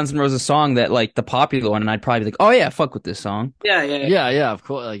like a Guns N' Roses song that like the popular one, and I'd probably be like, oh yeah, fuck with this song. Yeah. yeah, of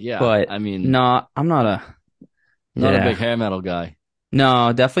course, like, yeah. But I mean, No, I'm not not yeah. a big hair metal guy.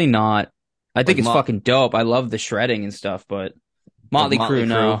 No, definitely not. I think Like it's Mo- fucking dope. I love the shredding and stuff, but Motley Motley Crue,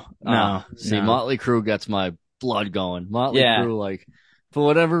 no, Crue? no. See, no. Motley Crue gets my blood going. Motley Yeah. Crue, like, for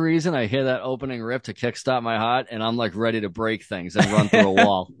whatever reason, I hear that opening riff to kickstart my heart, and I'm like ready to break things and run through a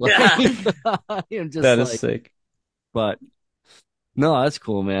wall. Like, I'm just That like, is sick. but no, that's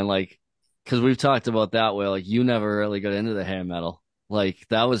cool, man. Like, because we've talked about that where like you never really got into the hair metal. Like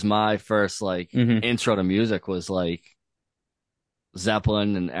that was my first like Mhm. intro to music was like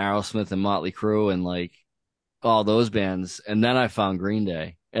Zeppelin and Aerosmith and Motley Crue and like all those bands. And then I found Green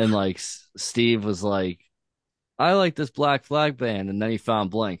Day and like Steve was like, I like this Black Flag band. And then he found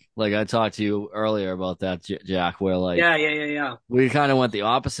Blink. Like I talked to you earlier about that, Jack, where like Yeah. we kind of went the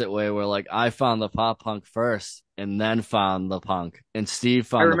opposite way where like I found the pop punk first and then found the punk and Steve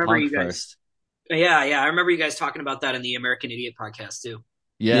found the remember punk you guys- first. Yeah. I remember you guys talking about that in the American Idiot podcast too.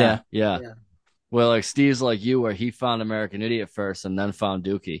 Yeah. Yeah. Well, like Steve's like you where he found American Idiot first and then found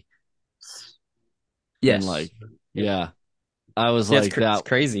Dookie. Yes. And like, yeah, I was Yeah, like it's that.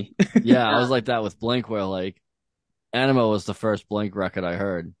 crazy. Yeah, I was like that with Blink, where like Anima was the first Blink record I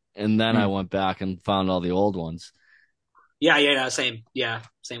heard, and then I Mm. went back and found all the old ones. Yeah, same. Yeah,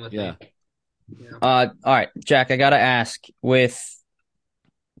 same with Yeah. me. Yeah. All right, Jack, I gotta ask, with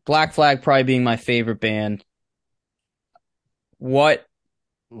Black Flag probably being my favorite band, what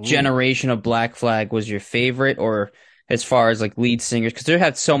Ooh. generation of Black Flag was your favorite, or as far as like lead singers? Because they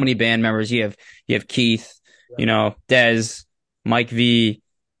had so many band members. You have Keith, Dez, Mike V,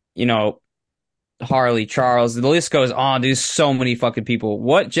 you know, Harley, Charles. The list goes on. There's so many fucking people.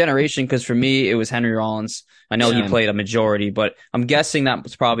 What generation? Because for me, it was Henry Rollins. I know he Same. played a majority, but I'm guessing that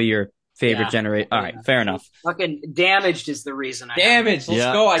was probably your favorite Yeah. generation. All right, fair enough. Fucking Damaged is the reason I have Damage. Let's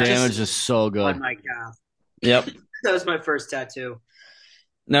Yeah, go. Damage is so on good. my calf. Yep. That was my first tattoo.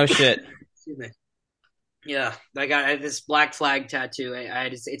 No shit. Excuse me. Yeah, I got this Black Flag tattoo.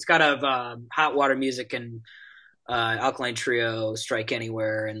 It's got Hot Water Music and Alkaline Trio, Strike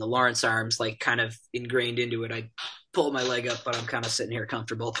Anywhere, and the Lawrence Arms like kind of ingrained into it. I pulled my leg up, but I'm kind of sitting here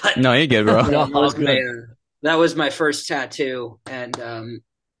comfortable. But No, you're good, bro. No, that was my first tattoo, and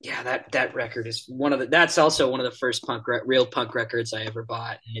yeah, that record is that's also one of the first real punk records I ever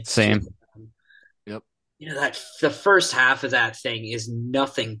bought, and it's Same. just, Yep. that the first half of that thing is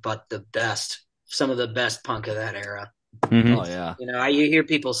nothing but the best, some of the best punk of that era. Mhm. Oh yeah. You hear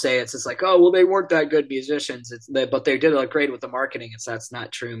people say it's just like, oh well, they weren't that good musicians. But they did great with the marketing. That's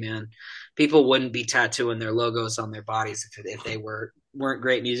not true, man. People wouldn't be tattooing their logos on their bodies if they weren't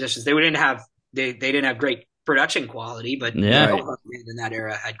great musicians. They didn't have great production quality, but Yeah. no punk band in that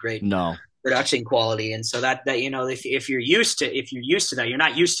era had great No. production quality. And so that if you're used to that, you're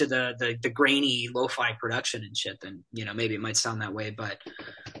not used to the grainy lo-fi production and shit, then maybe it might sound that way, but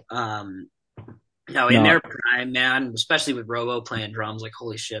no, in their prime, man, especially with Robo playing drums, like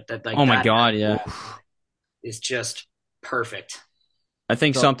holy shit, Oh my God, yeah. is just perfect. I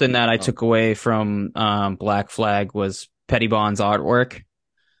think something that I took away from Black Flag was Pettibon's artwork.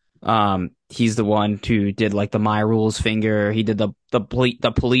 He's the one who did like the My Rules finger. He did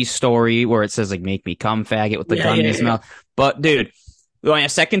the police story where it says like "Make me come, faggot" with the gun in his mouth. But dude, my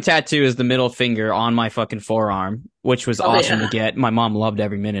second tattoo is the middle finger on my fucking forearm, which was awesome to get. My mom loved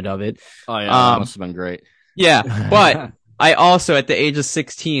every minute of it. Oh yeah, that must have been great. Yeah, but I also at the age of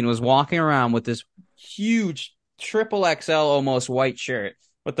 16 was walking around with this huge triple XL almost white shirt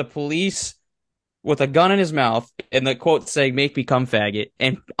with the police with a gun in his mouth and the quote saying "Make me come, faggot."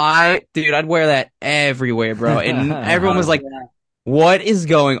 And I'd wear that everywhere, bro. And everyone was like, "What is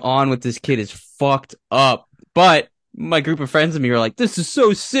going on with this kid? Is fucked up." But my group of friends and me were like, "This is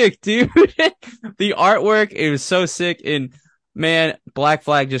so sick, dude." The artwork, it was so sick. And man, Black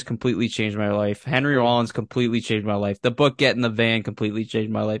Flag just completely changed my life. Henry Rollins completely changed my life. The book Get in the Van completely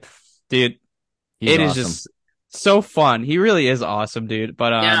changed my life. Dude, He's awesome. Is just so fun. He really is awesome, dude.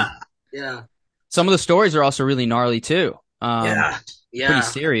 But yeah. Some of the stories are also really gnarly too. Yeah. Pretty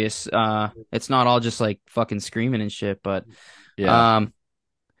serious. It's not all just like fucking screaming and shit, but yeah.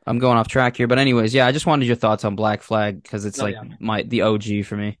 I'm going off track here. But anyways, yeah, I just wanted your thoughts on Black Flag because it's the OG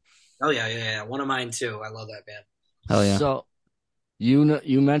for me. Oh yeah. One of mine too. I love that band. Hell yeah. So you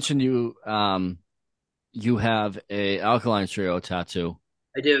mentioned you have a Alkaline Trio tattoo.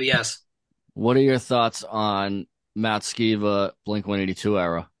 I do, yes. What are your thoughts on Matt Skiba Blink-182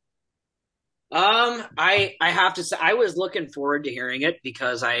 era? I have to say I was looking forward to hearing it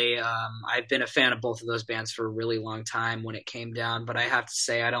because I've been a fan of both of those bands for a really long time when it came down, but I have to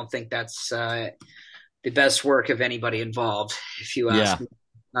say I don't think that's the best work of anybody involved, if you ask me.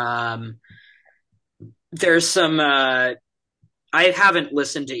 There's some I haven't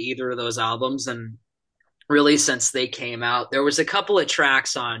listened to either of those albums, and really since they came out, there was a couple of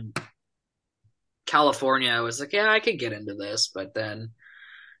tracks on California. I was like, yeah, I could get into this, but then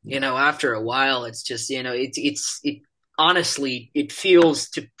after a while, it's just, it honestly, it feels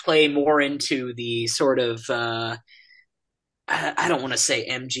to play more into the sort of, I don't want to say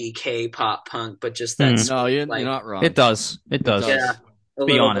MGK pop punk, but just that. No, you're not wrong. It does. Yeah.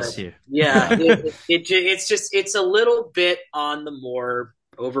 Be honest here. Yeah. It's a little bit on the more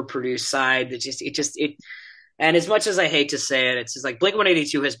overproduced side. And as much as I hate to say it, it's just like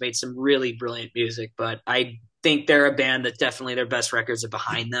Blink-182 has made some really brilliant music, but I think they're a band that definitely their best records are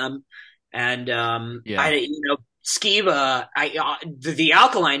behind them. And Skiba, the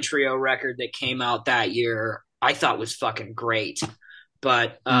Alkaline Trio record that came out that year, I thought was fucking great,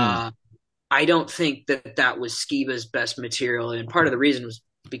 but I don't think that was Skiba's best material, and part of the reason was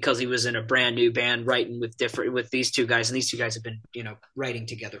because he was in a brand new band writing with these two guys, and these two guys have been writing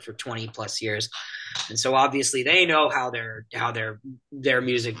together for 20 plus years, and so obviously they know how their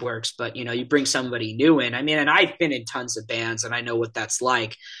music works. But you bring somebody new in. I mean, and I've been in tons of bands, and I know what that's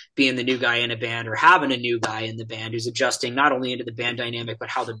like, being the new guy in a band or having a new guy in the band who's adjusting not only into the band dynamic but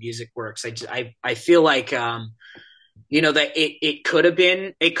how the music works. I feel like that it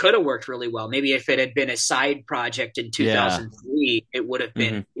could have worked really well. Maybe if it had been a side project in 2003, it would have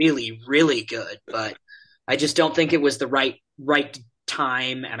been really, really good. But I just don't think it was the right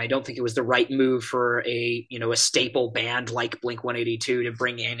time, and I don't think it was the right move for a staple band like Blink-182 to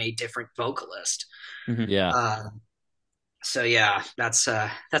bring in a different vocalist. Yeah. So yeah, that's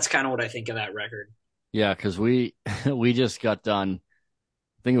kind of what I think of that record. Yeah, because we just got done.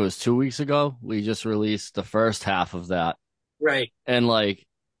 I think it was 2 weeks ago. We just released the first half of that. Right. And like,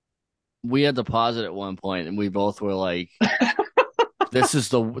 we had to pause it at one point, and we both were like, this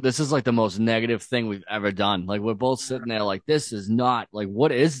is like the most negative thing we've ever done. Like, we're both sitting there like, this is not, like,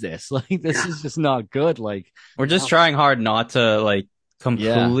 what is this? Like, this is just not good. Like, we're just trying hard not to like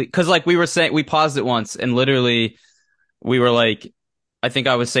completely, because like we were saying, we paused it once and literally we were like, I think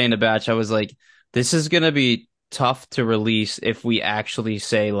I was saying to Batch, I was like, this is gonna be tough to release if we actually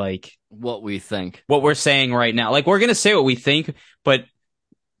say like what we think, what we're saying right now. Like, we're gonna say what we think, but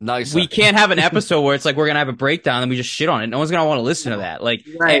we can't have an episode where it's like we're gonna have a breakdown and we just shit on it. No one's gonna want to listen to that. Like,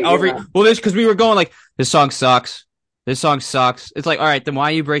 well, this because we were going like, this song sucks. It's like, all right, then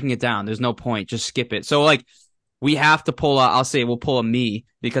why are you breaking it down? There's no point. Just skip it. So like, we have to pull we'll pull a me,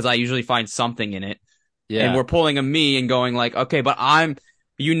 because I usually find something in it. Yeah. And we're pulling a me and going like, okay, but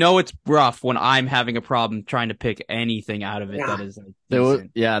it's rough when I'm having a problem trying to pick anything out of it that is like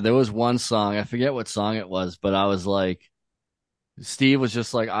there was one song, I forget what song it was, but I was like, Steve was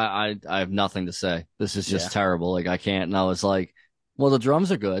just like, I have nothing to say. This is just terrible. Like, I can't. And I was like, well, the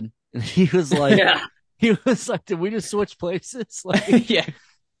drums are good. And he was like, did we just switch places? Like, yeah.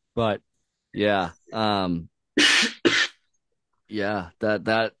 But yeah.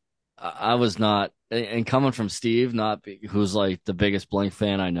 That I was not, and coming from Steve, who's like the biggest Blink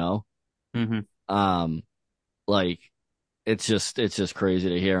fan I know. Mm-hmm. Like, it's just crazy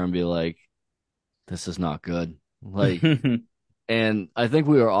to hear him be like, this is not good. Like, and I think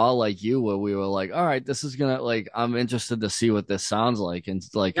we were all like you, where we were like, all right, this is gonna, like, I'm interested to see what this sounds like. And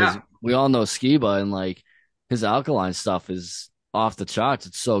like, 'cause we all know Skiba, and like, his Alkaline stuff is off the charts.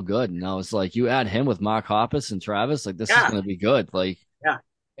 It's so good. And I was like, you add him with Mark Hoppus and Travis, like, this is gonna be good. Like,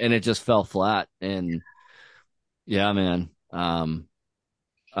 and it just fell flat. And yeah, man,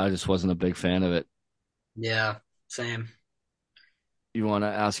 I just wasn't a big fan of it. Yeah, same. You want to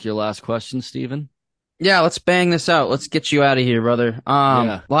ask your last question, Steven? Yeah, let's bang this out. Let's get you out of here, brother.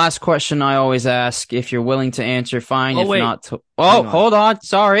 Last question I always ask. If you're willing to answer, fine. If not, hold on.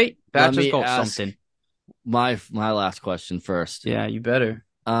 Sorry. Batch just got something. My last question first. Yeah, you better.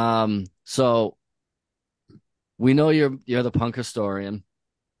 So we know you're the punk historian.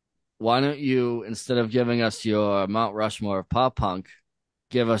 Why don't you, instead of giving us your Mount Rushmore of pop punk,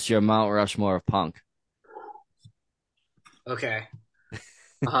 give us your Mount Rushmore of punk? Okay.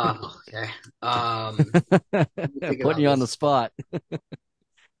 Okay. Putting you on the spot.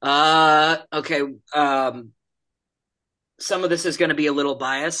 Okay. Some of this is going to be a little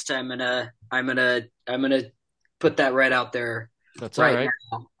biased. I'm gonna put that right out there. That's right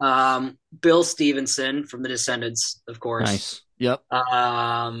now. Bill Stevenson from the Descendants, of course. Nice. Yep.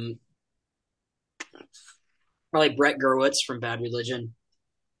 Probably Brett Gurewitz from Bad Religion.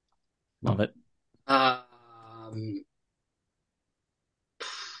 Love it. Let's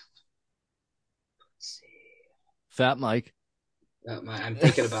see. Fat Mike. I'm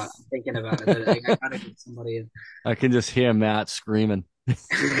thinking about it. I gotta get somebody. I can just hear Matt screaming. Let's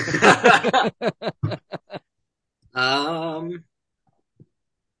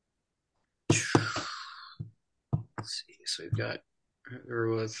see. So we've got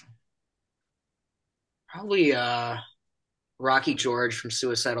probably Rocky George from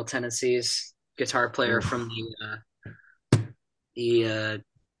Suicidal Tendencies, guitar player from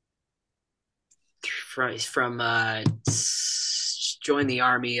joined the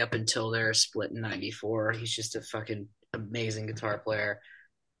army up until their split in '94. He's just a fucking amazing guitar player.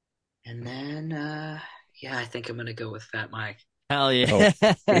 And then I think I'm gonna go with Fat Mike. Hell yeah.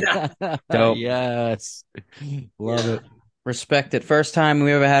 Dope. Yes. Love it. Respect it. First time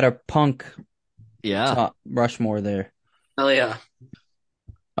we ever had a punk top Rushmore there. Hell yeah.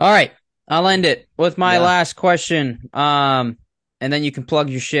 All right. I'll end it with my last question. And then you can plug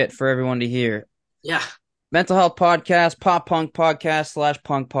your shit for everyone to hear. Yeah. Mental Health Podcast, Pop Punk Podcast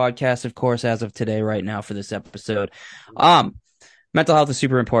 /Punk Podcast, of course, as of today, right now for this episode. Mental health is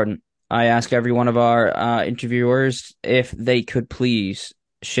super important. I ask every one of our interviewers if they could please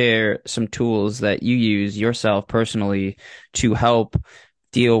share some tools that you use yourself personally to help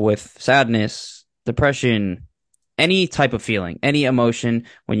deal with sadness, depression, any type of feeling, any emotion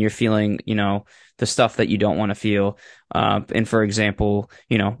when you're feeling, the stuff that you don't want to feel. And for example,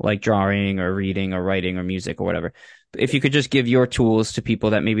 like drawing or reading or writing or music or whatever. If you could just give your tools to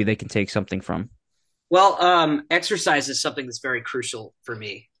people that maybe they can take something from. Well, exercise is something that's very crucial for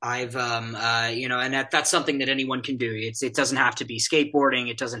me. I've, and that's something that anyone can do. It doesn't have to be skateboarding.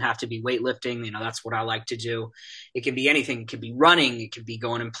 It doesn't have to be weightlifting. That's what I like to do. It can be anything. It can be running. It can be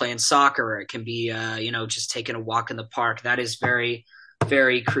going and playing soccer. It can be, just taking a walk in the park. That is very,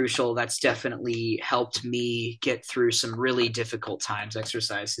 very crucial. That's definitely helped me get through some really difficult times.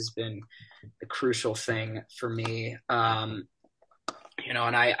 Exercise has been the crucial thing for me.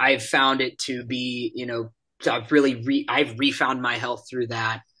 And I've found it to be, I've refound my health through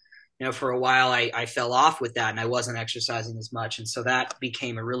that. For a while I fell off with that and I wasn't exercising as much. And so that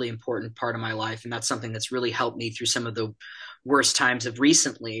became a really important part of my life. And that's something that's really helped me through some of the worst times of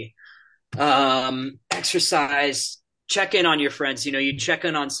recently. Exercise, check in on your friends. You check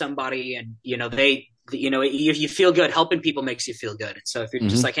in on somebody and, you feel good. Helping people makes you feel good. And so if you're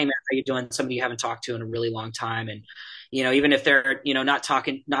just like, hey man, how you doing? Somebody you haven't talked to in a really long time. And, even if they're,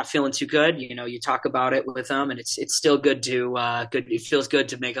 not feeling too good, you talk about it with them and it's still good to, it feels good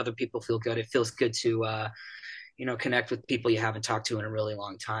to make other people feel good. It feels good to, connect with people you haven't talked to in a really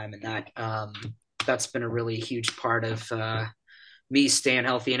long time. And that's been a really huge part of, me staying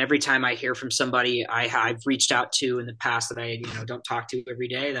healthy. And every time I hear from somebody I've reached out to in the past that I, don't talk to every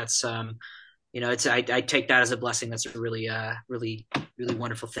day, that's, I take that as a blessing. That's a really, really, really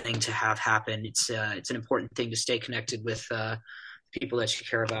wonderful thing to have happen. It's an important thing to stay connected with people that you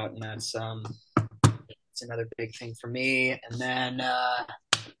care about, and that's it's another big thing for me. And then,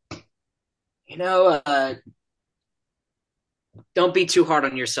 don't be too hard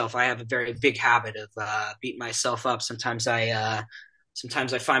on yourself. I have a very big habit of beating myself up. Sometimes I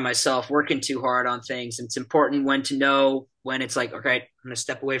find myself working too hard on things, and it's important when to know when it's like, okay, I'm going to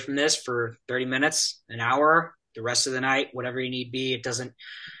step away from this for 30 minutes, an hour, the rest of the night, whatever you need be. It doesn't,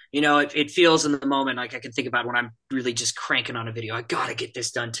 it feels in the moment like I can think about when I'm really just cranking on a video. I got to get this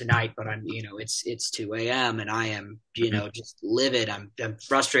done tonight, but I'm, it's 2 a.m. and I am, just livid. I'm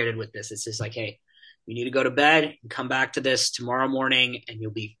frustrated with this. It's just like, hey, you need to go to bed and come back to this tomorrow morning and you'll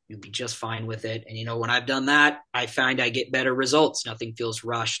be just fine with it. And, when I've done that, I find I get better results. Nothing feels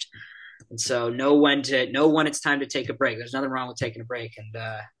rushed. And so know when it's time to take a break. There's nothing wrong with taking a break. And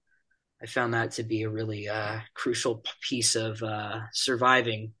I found that to be a really crucial piece of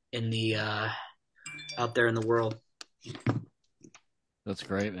surviving in the out there in the world. That's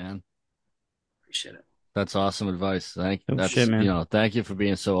great, man. Appreciate it. That's awesome advice. Thank you for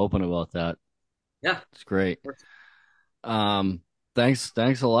being so open about that. Yeah, it's great. Thanks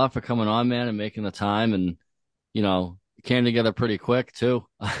a lot for coming on, man, and making the time. And came together pretty quick too.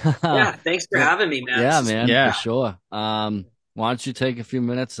 Yeah, thanks for having me, man. Yeah, man, for sure. Why don't you take a few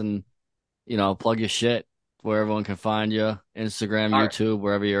minutes and plug your shit where everyone can find you, Instagram, YouTube,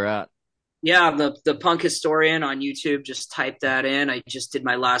 wherever you're at. Yeah, the Punk Historian on YouTube. Just type that in. I just did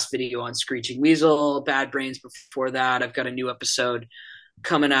my last video on Screeching Weasel, Bad Brains. Before that, I've got a new episode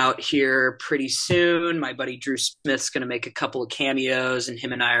coming out here pretty soon. My buddy Drew Smith's going to make a couple of cameos, and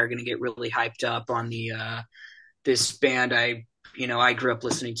him and I are going to get really hyped up on the this band I grew up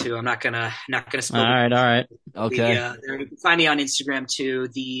listening to. I'm not gonna spill. All right. Okay. You can find me on Instagram too,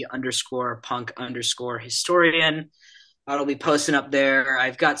 _punk_historian. I'll be posting up there.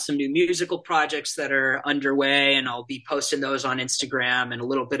 I've got some new musical projects that are underway, and I'll be posting those on Instagram and a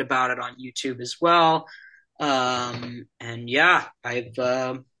little bit about it on YouTube as well. And yeah, that's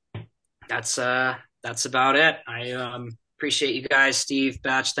about it. I appreciate you guys. Steve,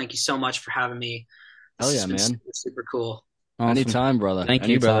 Batch, thank you so much for having me. Hell yeah, man. Super cool. Awesome. Anytime, brother. Thank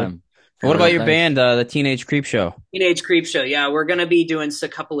you, brother. What about your band, the Teenage Creep Show? Teenage Creep Show. Yeah, we're going to be doing a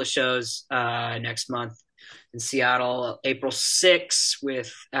couple of shows next month in Seattle, April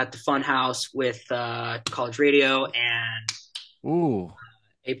 6th at the Fun House with College Radio, and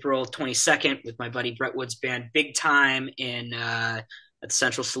April 22nd with my buddy Brett Wood's band Big Time at the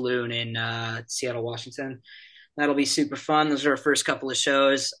Central Saloon in Seattle, Washington. That'll be super fun. Those are our first couple of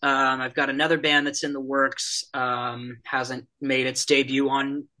shows. I've got another band that's in the works. Hasn't made its debut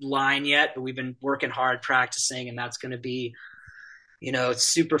online yet, but we've been working hard practicing, and that's going to be, it's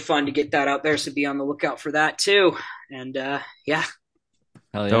super fun to get that out there. So be on the lookout for that too. And yeah.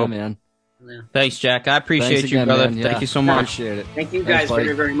 Hell yeah, man. Yeah. Thanks, Jack. I appreciate you, brother. Man. Yeah. Thank you so much. Appreciate it. Thank you guys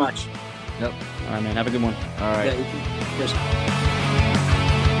very, very much. Yep. All right, man. Have a good one. All right. Yeah,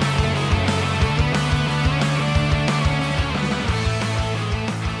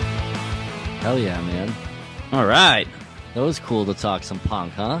 Hell yeah, man. All right. That was cool to talk some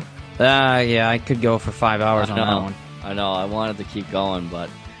punk, huh? Yeah, I could go for 5 hours I on that know. one. I know. I wanted to keep going, but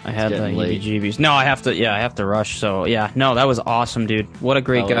I it's had the getting late. EBGBs. No, I have to. Yeah, I have to rush. So yeah, no, that was awesome, dude. What a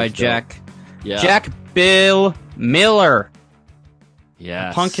great That guy, was dope. Jack. Yeah. Jack Bill Miller,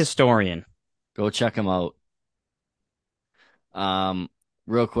 Yes. punk historian. Go check him out.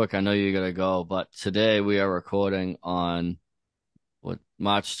 Real quick, I know you gotta go, but today we are recording on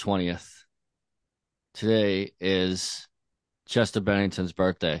March 20th. Today is Chester Bennington's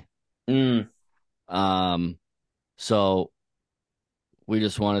birthday. Mm. So we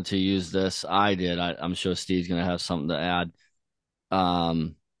just wanted to use this. I did. I'm sure Steve's gonna have something to add.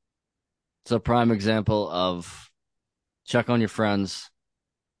 It's a prime example of check on your friends,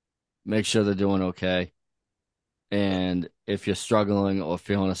 make sure they're doing okay. And if you're struggling or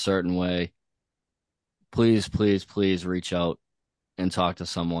feeling a certain way, please, please, please reach out and talk to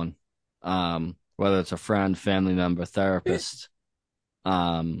someone. Whether it's a friend, family member, therapist,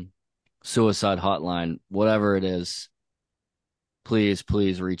 suicide hotline, whatever it is, please,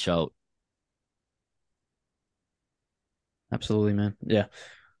 please reach out. Absolutely, man. Yeah.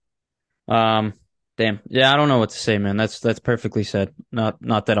 Damn. Yeah, I don't know what to say, man. That's perfectly said. Not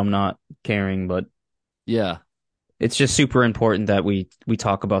that I'm not caring, but Yeah. it's just super important that we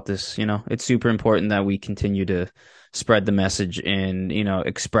talk about this, you know. It's super important that we continue to spread the message and, you know,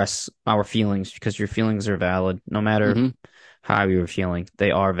 express our feelings because your feelings are valid no matter Mhm. how you're feeling.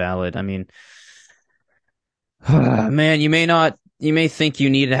 They are valid. I mean, man, you may think you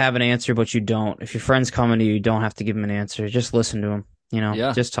need to have an answer, but you don't. If your friend's coming to you, you don't have to give them an answer. Just listen to them, you know,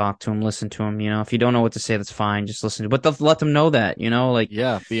 Yeah. just talk to them, listen to them, you know. If you don't know what to say, that's fine. Just listen to, but let them know that, you know, like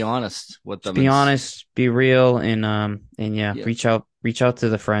Yeah. Be honest with just them. be honest, be real, and yeah, Yeah. reach out to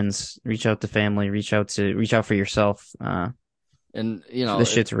the friends, reach out to family, reach out for yourself. And, you know,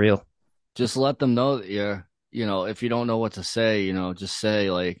 This shit's real. just let them know that if you don't know what to say, just say,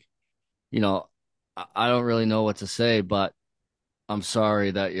 like, you know, I don't really know what to say, but I'm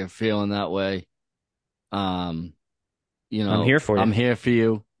sorry that you're feeling that way. Um, I'm here for you. I'm here for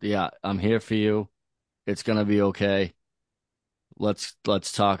you. Yeah, I'm here for you. It's gonna be okay. Let's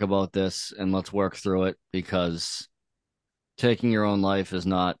talk about this and let's work through it because taking your own life is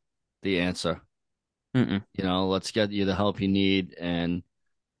not the answer. Mm-mm. Let's get you the help you need, and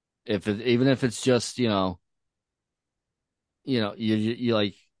even if it's just, you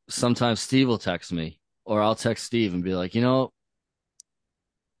like, sometimes Steve will text me or I'll text Steve and be like,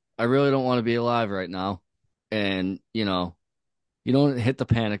 I really don't want to be alive right now. And, you don't hit the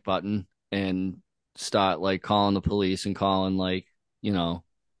panic button and start like calling the police and calling, like, you know,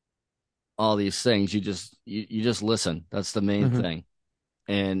 all these things. You just listen. That's the main Mm-hmm. thing.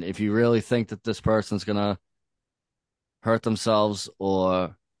 And if you really think that this person's gonna hurt themselves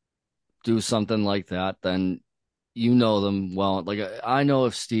or do something like that, then you know them well. Like, I know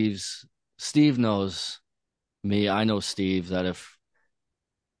if Steve knows me, I know Steve, that if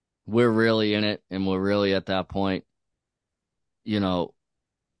we're really in it and we're really at that point, you know,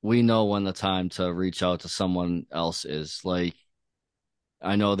 we know when the time to reach out to someone else is. Like,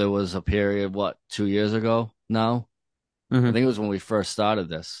 I know there was a period, 2 years ago now? I Mm-hmm. think it was when we first started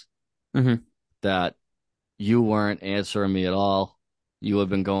this, Mm-hmm. that you weren't answering me at all. You had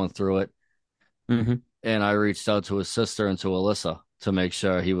been going through it. Mm-hmm. And I reached out to his sister and to Alyssa to make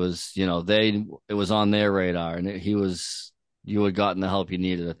sure he was, it was on their radar and you had gotten the help you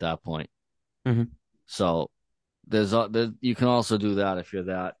needed at that point. Mm-hmm. So you can also do that if you're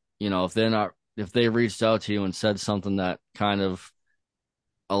that, if they reached out to you and said something that kind of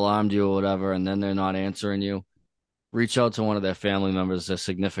alarmed you or whatever, and then they're not answering you, reach out to one of their family members, their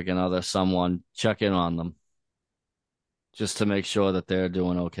significant other, someone, check in on them just to make sure that they're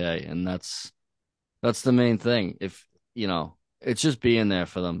doing okay. And that's the main thing. If, it's just being there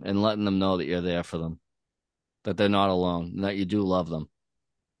for them and letting them know that you're there for them, that they're not alone, and that you do love them.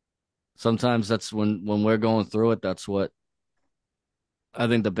 Sometimes that's when we're going through it, that's what I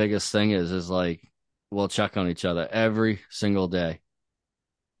think the biggest thing is like, we'll check on each other every single day.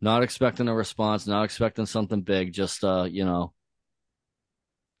 Not expecting a response, not expecting something big, just I'm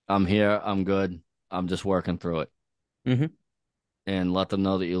here, I'm good, I'm just working through it. Mm-hmm. And let them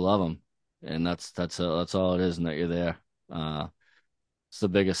know that you love them. And that's all it is, and that you're there. It's the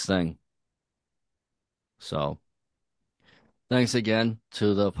biggest thing. So thanks again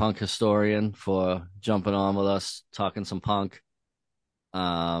to the punk historian for jumping on with us, talking some punk.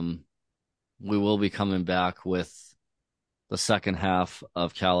 We will be coming back with the second half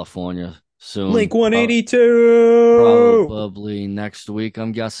of California soon. Blink 182. Probably next week,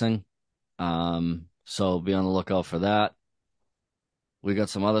 I'm guessing. So be on the lookout for that. we got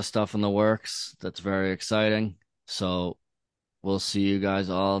some other stuff in the works that's very exciting. So we'll see you guys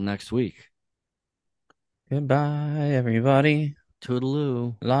all next week. Goodbye, everybody.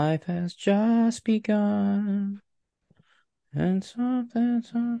 Toodaloo. Life has just begun. And something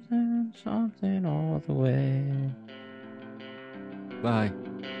all the way. Bye.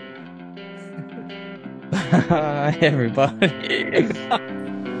 Bye, everybody.